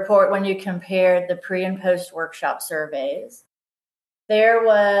report when you compared the pre and post workshop surveys. There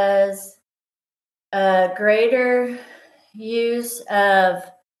was a greater use of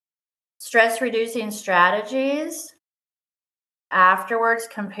stress reducing strategies afterwards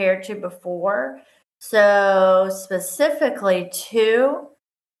compared to before. So specifically 2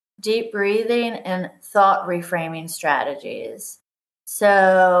 deep breathing and thought reframing strategies.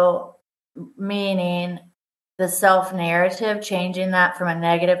 So meaning the self-narrative, changing that from a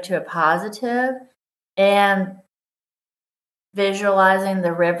negative to a positive, and visualizing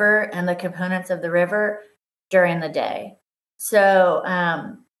the river and the components of the river during the day. So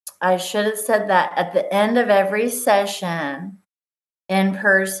I should have said that at the end of every session in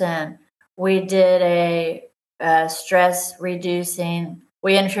person, we did a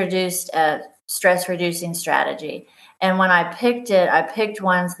we introduced a stress reducing strategy. And when I picked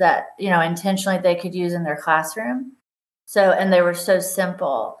ones that, intentionally they could use in their classroom. And they were so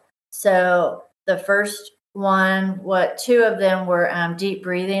simple. So the first one, 2 of them were deep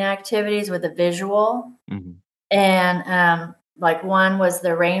breathing activities with a visual. Mm-hmm. And one was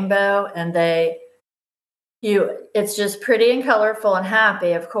the rainbow, and it's just pretty and colorful and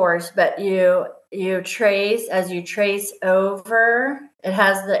happy, of course, but you trace, as you trace over, it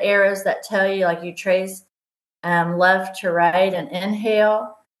has the arrows that tell you, you trace left to right and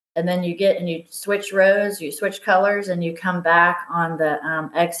inhale, and then you switch rows, you switch colors, and you come back on the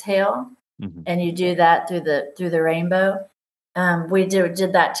exhale. Mm-hmm. And you do that through the rainbow. We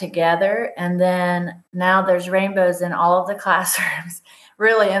did that together, and then now there's rainbows in all of the classrooms,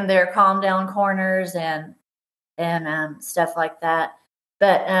 really, in their calm down corners and stuff like that.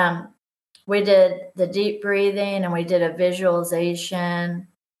 But we did the deep breathing, and we did a visualization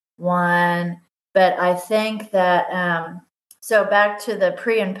one. But I think that so back to the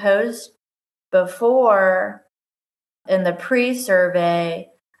pre and post. Before, in the pre-survey,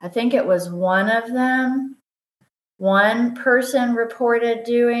 I think it was one of them. One person reported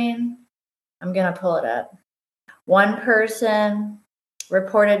doing, I'm going to pull it up. One person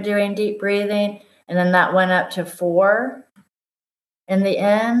reported doing deep breathing, and then that went up to 4 in the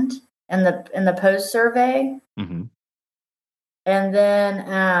end, in the post survey. Mm-hmm. And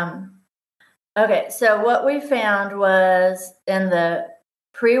then, okay, so what we found was in the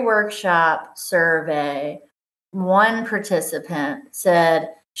pre-workshop survey, one participant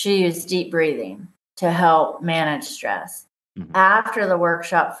said she used deep breathing to help manage stress. Mm-hmm. After the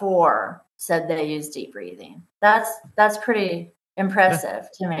workshop, 4 said they used deep breathing. That's pretty impressive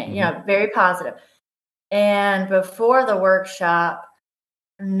to me, mm-hmm. Very positive. And before the workshop,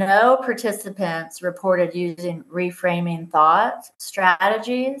 no participants reported using reframing thought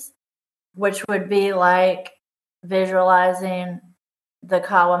strategies, which would be like visualizing the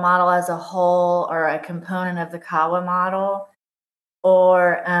Kawa model as a whole or a component of the Kawa model,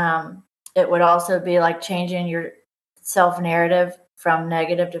 or it would also be like changing your self-narrative from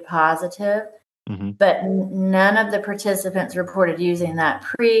negative to positive. Mm-hmm. But none of the participants reported using that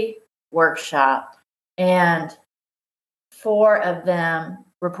pre-workshop, and 4 of them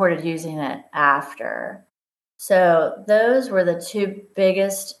reported using it after. So those were the 2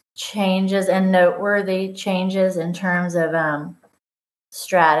 biggest changes and noteworthy changes in terms of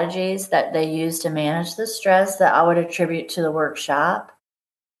strategies that they use to manage the stress that I would attribute to the workshop.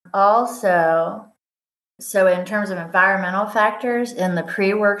 Also, so in terms of environmental factors, in the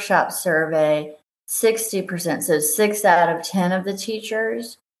pre-workshop survey, 60%, so 6 out of 10 of the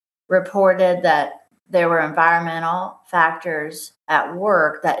teachers reported that there were environmental factors at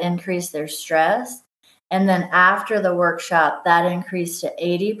work that increased their stress. And then after the workshop, that increased to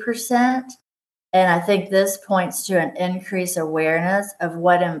 80%. And I think this points to an increased awareness of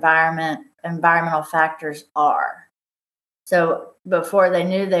what environmental factors are. So before they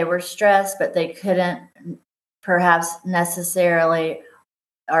knew they were stressed, but they couldn't perhaps necessarily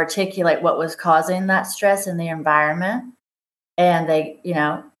articulate what was causing that stress in the environment. And they,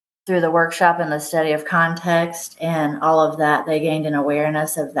 through the workshop and the study of context and all of that, they gained an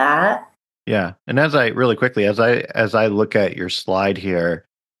awareness of that. Yeah. And as I look at your slide here,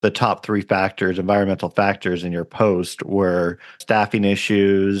 the top 3 factors, environmental factors in your post were staffing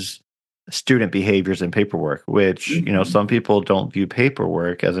issues, student behaviors, and paperwork, which, some people don't view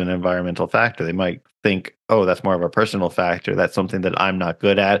paperwork as an environmental factor. They might think, oh, that's more of a personal factor. That's something that I'm not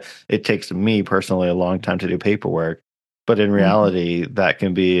good at. It takes me personally a long time to do paperwork. But in reality, that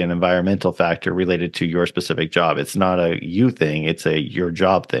can be an environmental factor related to your specific job. It's not a you thing. It's a your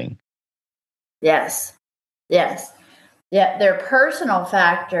job thing. Yes. Yeah, their personal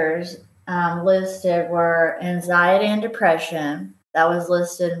factors listed were anxiety and depression. That was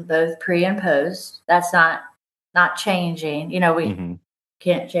listed in both pre and post. That's not changing. We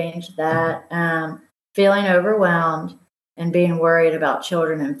can't change that. Feeling overwhelmed and being worried about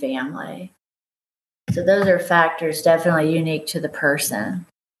children and family. So those are factors definitely unique to the person.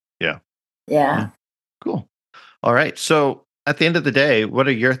 Yeah. Cool. All right. So at the end of the day, what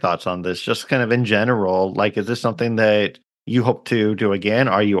are your thoughts on this? Just kind of in general, like, is this something that you hope to do again?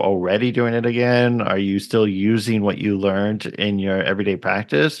 Are you already doing it again? Are you still using what you learned in your everyday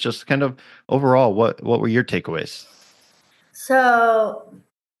practice? Just kind of overall, what were your takeaways? So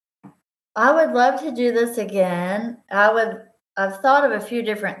I would love to do this again. I've thought of a few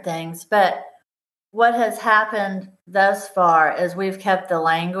different things, but what has happened thus far is we've kept the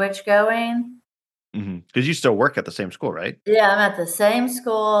language going. Because you still work at the same school, right? Yeah, I'm at the same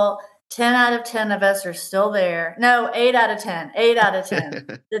school. 10 out of 10 of us are still there. No, 8 out of 10. 8 out of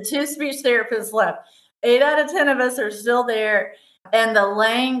 10. The 2 speech therapists left. 8 out of 10 of us are still there. And the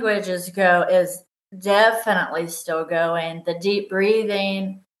language is definitely still going. The deep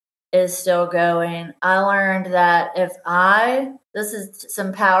breathing is still going. I learned that this is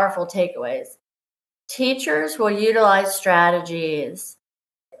some powerful takeaways. Teachers will utilize strategies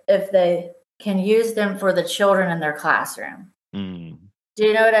if they can use them for the children in their classroom. Do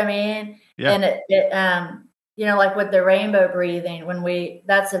you know what I mean? Yeah. And it like with the rainbow breathing,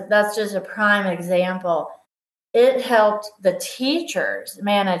 that's just a prime example. It helped the teachers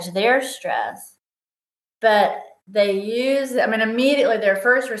manage their stress, but immediately their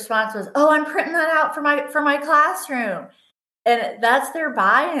first response was, "Oh, I'm printing that out for my classroom." And that's their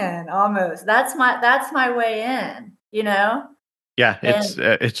buy-in almost. That's my way in, Yeah,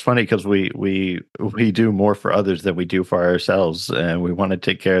 it's funny because we do more for others than we do for ourselves, and we want to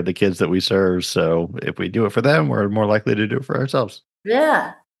take care of the kids that we serve. So if we do it for them, we're more likely to do it for ourselves.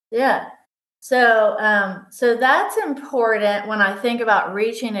 Yeah. So that's important. When I think about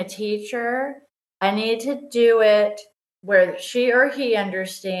reaching a teacher, I need to do it where she or he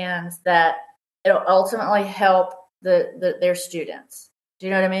understands that it'll ultimately help their students. Do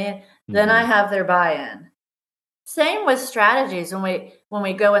you know what I mean? Then I have their buy-in. Same with strategies when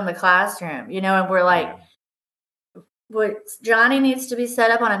we go in the classroom, and we're like, Johnny needs to be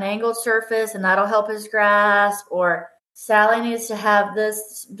set up on an angled surface and that'll help his grasp, or Sally needs to have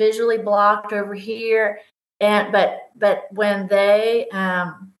this visually blocked over here. But when they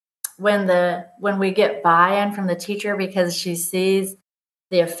when we get buy-in from the teacher because she sees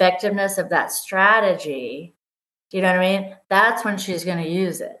the effectiveness of that strategy, do you know what I mean? That's when she's going to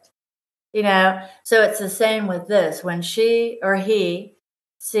use it. So it's the same with this. When she or he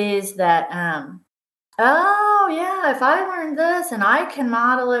sees that, oh yeah, if I learn this and I can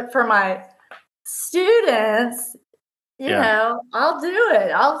model it for my students, I'll do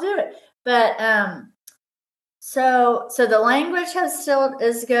it. But So the language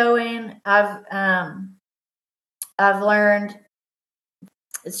is going. I've learned.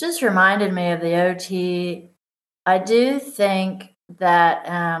 It's just reminded me of the OT. I do think that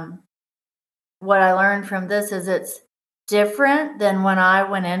what I learned from this is it's different than when I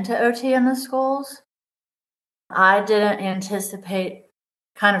went into OT in the schools. I didn't anticipate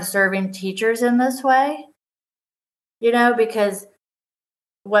kind of serving teachers in this way, because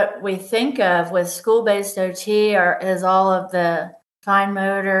what we think of with school-based OT is all of the fine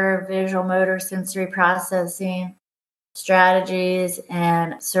motor, visual motor, sensory processing strategies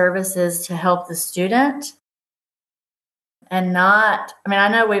and services to help the student. And I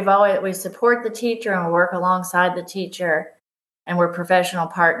know we support the teacher and we work alongside the teacher and we're professional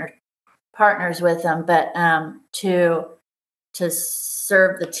partners with them, but to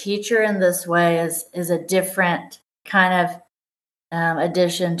serve the teacher in this way is a different kind of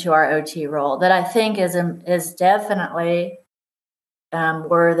addition to our OT role that I think is definitely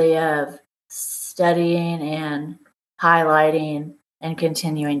worthy of studying and highlighting and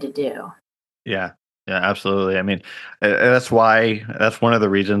continuing to do. Yeah. Yeah, absolutely. I mean, that's one of the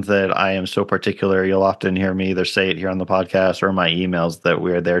reasons that I am so particular. You'll often hear me either say it here on the podcast or in my emails that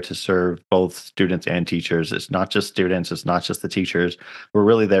we're there to serve both students and teachers. It's not just students, it's not just the teachers. We're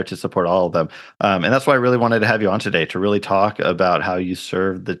really there to support all of them. And that's why I really wanted to have you on today to really talk about how you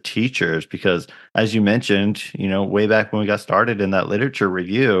serve the teachers. Because as you mentioned, way back when we got started in that literature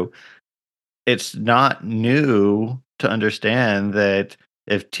review, it's not new to understand that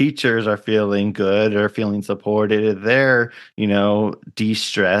if teachers are feeling good or feeling supported, they're,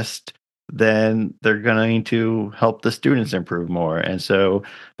 de-stressed, then they're going to help the students improve more. And so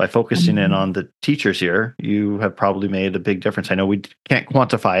by focusing in on the teachers here, you have probably made a big difference. I know we can't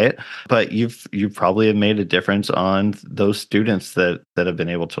quantify it, but you've probably have made a difference on those students that have been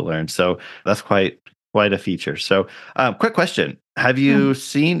able to learn. So that's quite a feature. So quick question. Have you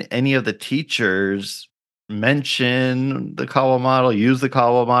seen any of the teachers mention the Kawa model, use the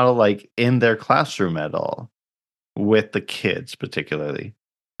Kawa model, like in their classroom at all with the kids particularly,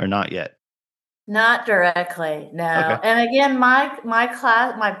 or not yet? Not directly, no. Okay. And again,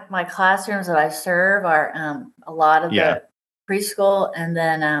 my classrooms that I serve are a lot of Yeah. the preschool and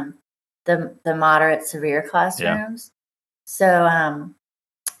then the moderate severe Yeah. classrooms. So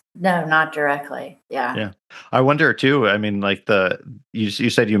no, not directly. Yeah. Yeah. I wonder too, I mean, like you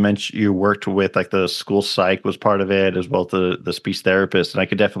said you mentioned you worked with like the school psych was part of it as well as the speech therapist. And I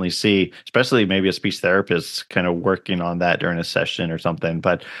could definitely see, especially maybe a speech therapist kind of working on that during a session or something.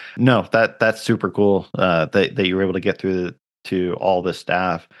 But no, that's super cool that you were able to get through to all the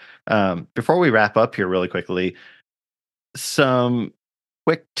staff. Before we wrap up here really quickly, some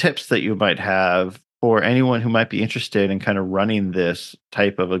quick tips that you might have for anyone who might be interested in kind of running this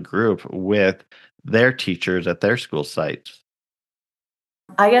type of a group with their teachers at their school sites?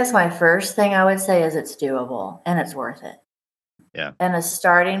 I guess my first thing I would say is it's doable and it's worth it. Yeah. And a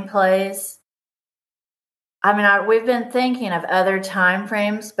starting place. I mean, we've been thinking of other time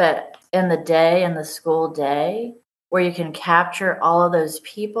frames, but in the school day, where you can capture all of those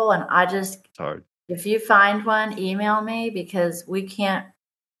people. And It's hard. if you find one, email me because we can't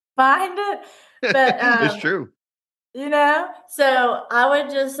find it. But It's true. So I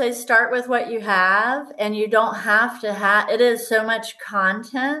would just say start with what you have, and you don't have to have. It is so much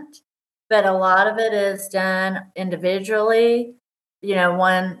content, but a lot of it is done individually.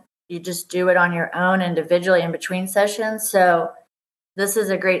 One you just do it on your own individually in between sessions. So this is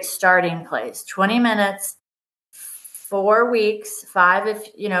a great starting place. 20 minutes, 4 weeks, 5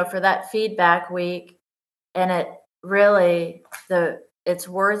 for that feedback week, and it really it's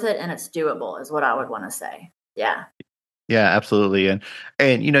worth it and it's doable is what I would want to say. Yeah. Yeah, absolutely.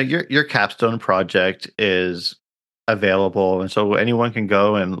 And your capstone project is available, and so anyone can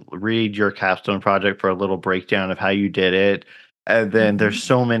go and read your capstone project for a little breakdown of how you did it. And then there's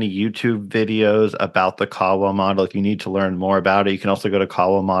so many YouTube videos about the Kawa model. If you need to learn more about it, you can also go to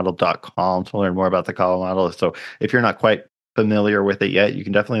kawamodel.com to learn more about the Kawa model. So if you're not quite familiar with it yet, you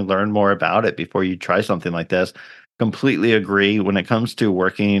can definitely learn more about it before you try something like this. Completely agree. When it comes to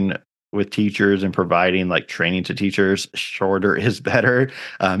working with teachers and providing like training to teachers, shorter is better.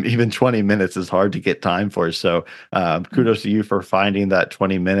 Even 20 minutes is hard to get time for. So kudos to you for finding that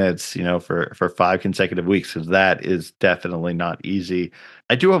 20 minutes, for 5 consecutive weeks, because that is definitely not easy.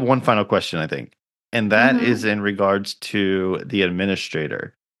 I do have one final question, I think, and that is in regards to the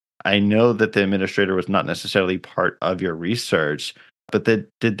administrator. I know that the administrator was not necessarily part of your research, but did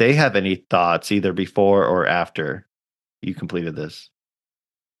they have any thoughts either before or after you completed this?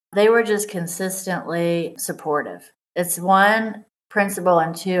 They were just consistently supportive. It's one principal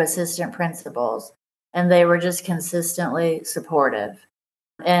and 2 assistant principals. and they were just consistently supportive.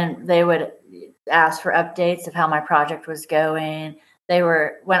 And they would ask for updates of how my project was going.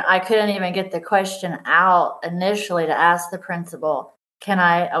 When I couldn't even get the question out initially to ask the principal,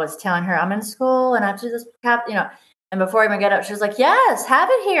 I was telling her I'm in school and I have to do this, and before I even get up, she was like, yes, have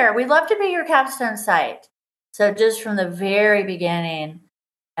it here. We'd love to be your capstone site. So just from the very beginning,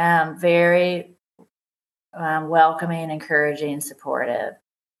 very welcoming, encouraging, supportive.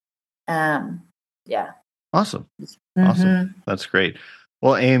 Yeah. Awesome. Mm-hmm. Awesome. That's great.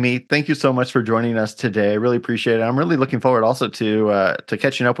 Well, Amy, thank you so much for joining us today. I really appreciate it. I'm really looking forward also to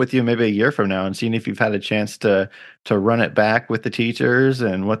catching up with you maybe a year from now and seeing if you've had a chance to run it back with the teachers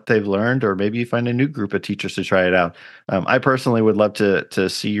and what they've learned, or maybe you find a new group of teachers to try it out. I personally would love to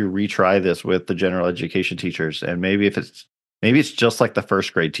see you retry this with the general education teachers, and maybe it's just like the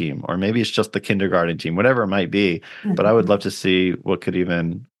first grade team, or maybe it's just the kindergarten team, whatever it might be. Mm-hmm. But I would love to see what could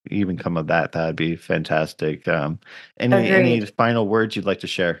even come of that. That'd be fantastic. Any final words you'd like to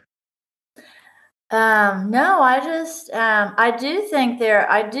share? No, I do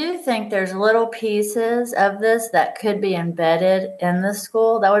think there's little pieces of this that could be embedded in the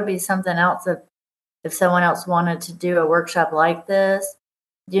school. That would be something else if someone else wanted to do a workshop like this.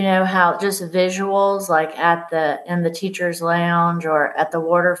 How just visuals, like in the teacher's lounge or at the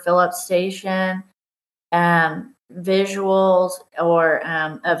water fill-up station, visuals or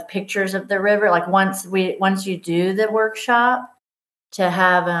of pictures of the river. Like once you do the workshop, to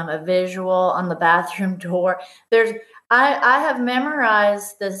have a visual on the bathroom door. I have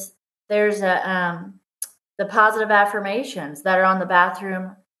memorized this. There's the positive affirmations that are on the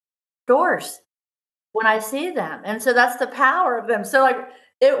bathroom doors when I see them, and so that's the power of them. So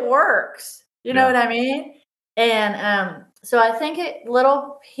it works. You know what I mean? And so I think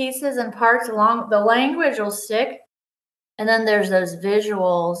little pieces and parts along the language will stick. And then there's those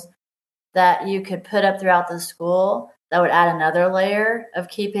visuals that you could put up throughout the school that would add another layer of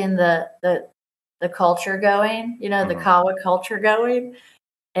keeping the culture going, the Kawa culture going.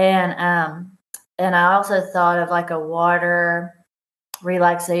 And I also thought of like a water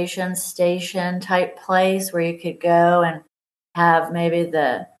relaxation station type place where you could go and have maybe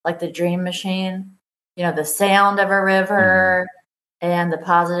the dream machine, the sound of a river and the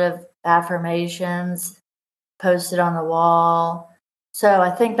positive affirmations posted on the wall. So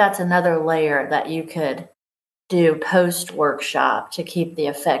I think that's another layer that you could do post workshop to keep the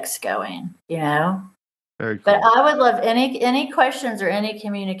effects going, Very cool. But I would love any questions or any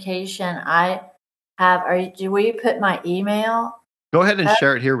communication I have. Will you put my email? Go ahead and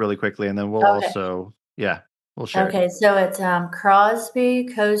share it here really quickly, and then we'll also, we'll share it. Okay, so it's Crosby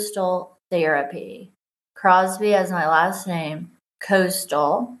Coastal Therapy. Crosby as my last name,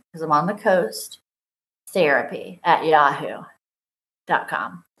 Coastal, because I'm on the coast, therapy at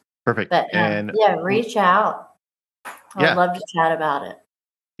yahoo.com. Perfect. But reach out. I'd love to chat about it.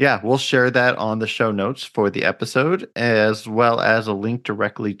 Yeah, we'll share that on the show notes for the episode, as well as a link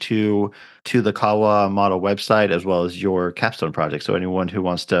directly to the Kawa model website, as well as your capstone project. So anyone who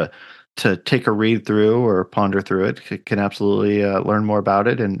wants to take a read through or ponder through it can absolutely learn more about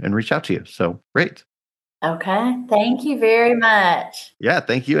it and reach out to you. So great. Okay. Thank you very much. Yeah,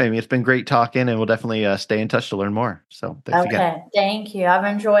 thank you, Amy. It's been great talking, and we'll definitely stay in touch to learn more. So thanks again. Okay. Thank you. I've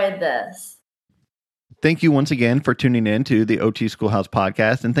enjoyed this. Thank you once again for tuning in to the OT Schoolhouse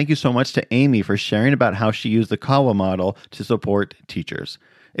podcast. And thank you so much to Amy for sharing about how she used the Kawa model to support teachers.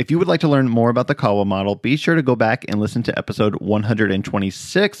 If you would like to learn more about the Kawa model, be sure to go back and listen to episode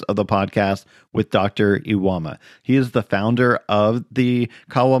 126 of the podcast with Dr. Iwama. He is the founder of the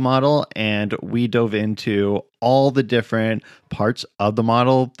Kawa model, and we dove into all the different parts of the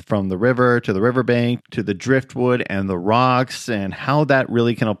model, from the river to the riverbank to the driftwood and the rocks, and how that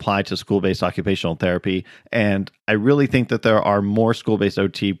really can apply to school-based occupational therapy. And I really think that there are more school-based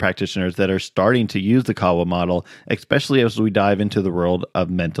OT practitioners that are starting to use the Kawa model, especially as we dive into the world of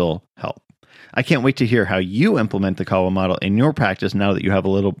mental health. I can't wait to hear how you implement the Kawa model in your practice now that you have a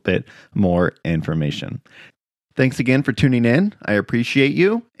little bit more information. Thanks again for tuning in. I appreciate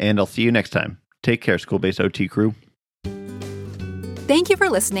you, and I'll see you next time. Take care, school-based OT crew. Thank you for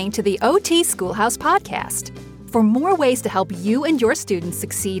listening to the OT Schoolhouse podcast. For more ways to help you and your students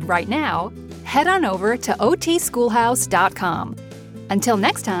succeed right now, head on over to otschoolhouse.com. Until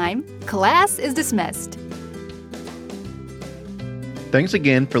next time, class is dismissed. Thanks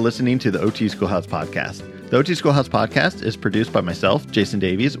again for listening to the OT Schoolhouse podcast. The OT Schoolhouse podcast is produced by myself, Jason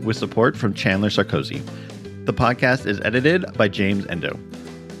Davies, with support from Chandler Sarkozy. The podcast is edited by James Endo.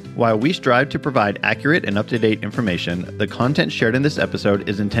 While we strive to provide accurate and up-to-date information, the content shared in this episode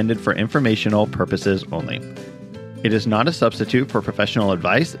is intended for informational purposes only. It is not a substitute for professional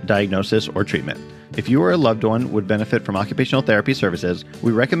advice, diagnosis, or treatment. If you or a loved one would benefit from occupational therapy services,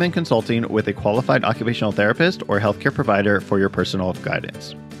 we recommend consulting with a qualified occupational therapist or healthcare provider for your personal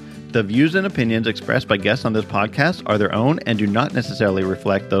guidance. The views and opinions expressed by guests on this podcast are their own and do not necessarily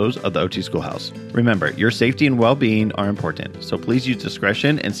reflect those of the OT Schoolhouse. Remember, your safety and well-being are important, so please use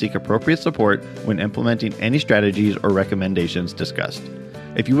discretion and seek appropriate support when implementing any strategies or recommendations discussed.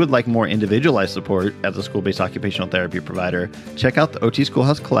 If you would like more individualized support as a school-based occupational therapy provider, check out the OT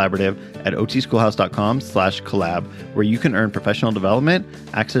Schoolhouse Collaborative at otschoolhouse.com/collab, where you can earn professional development,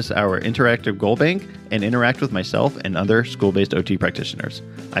 access our interactive goal bank, and interact with myself and other school-based OT practitioners.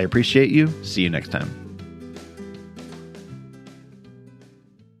 I appreciate you. See you next time.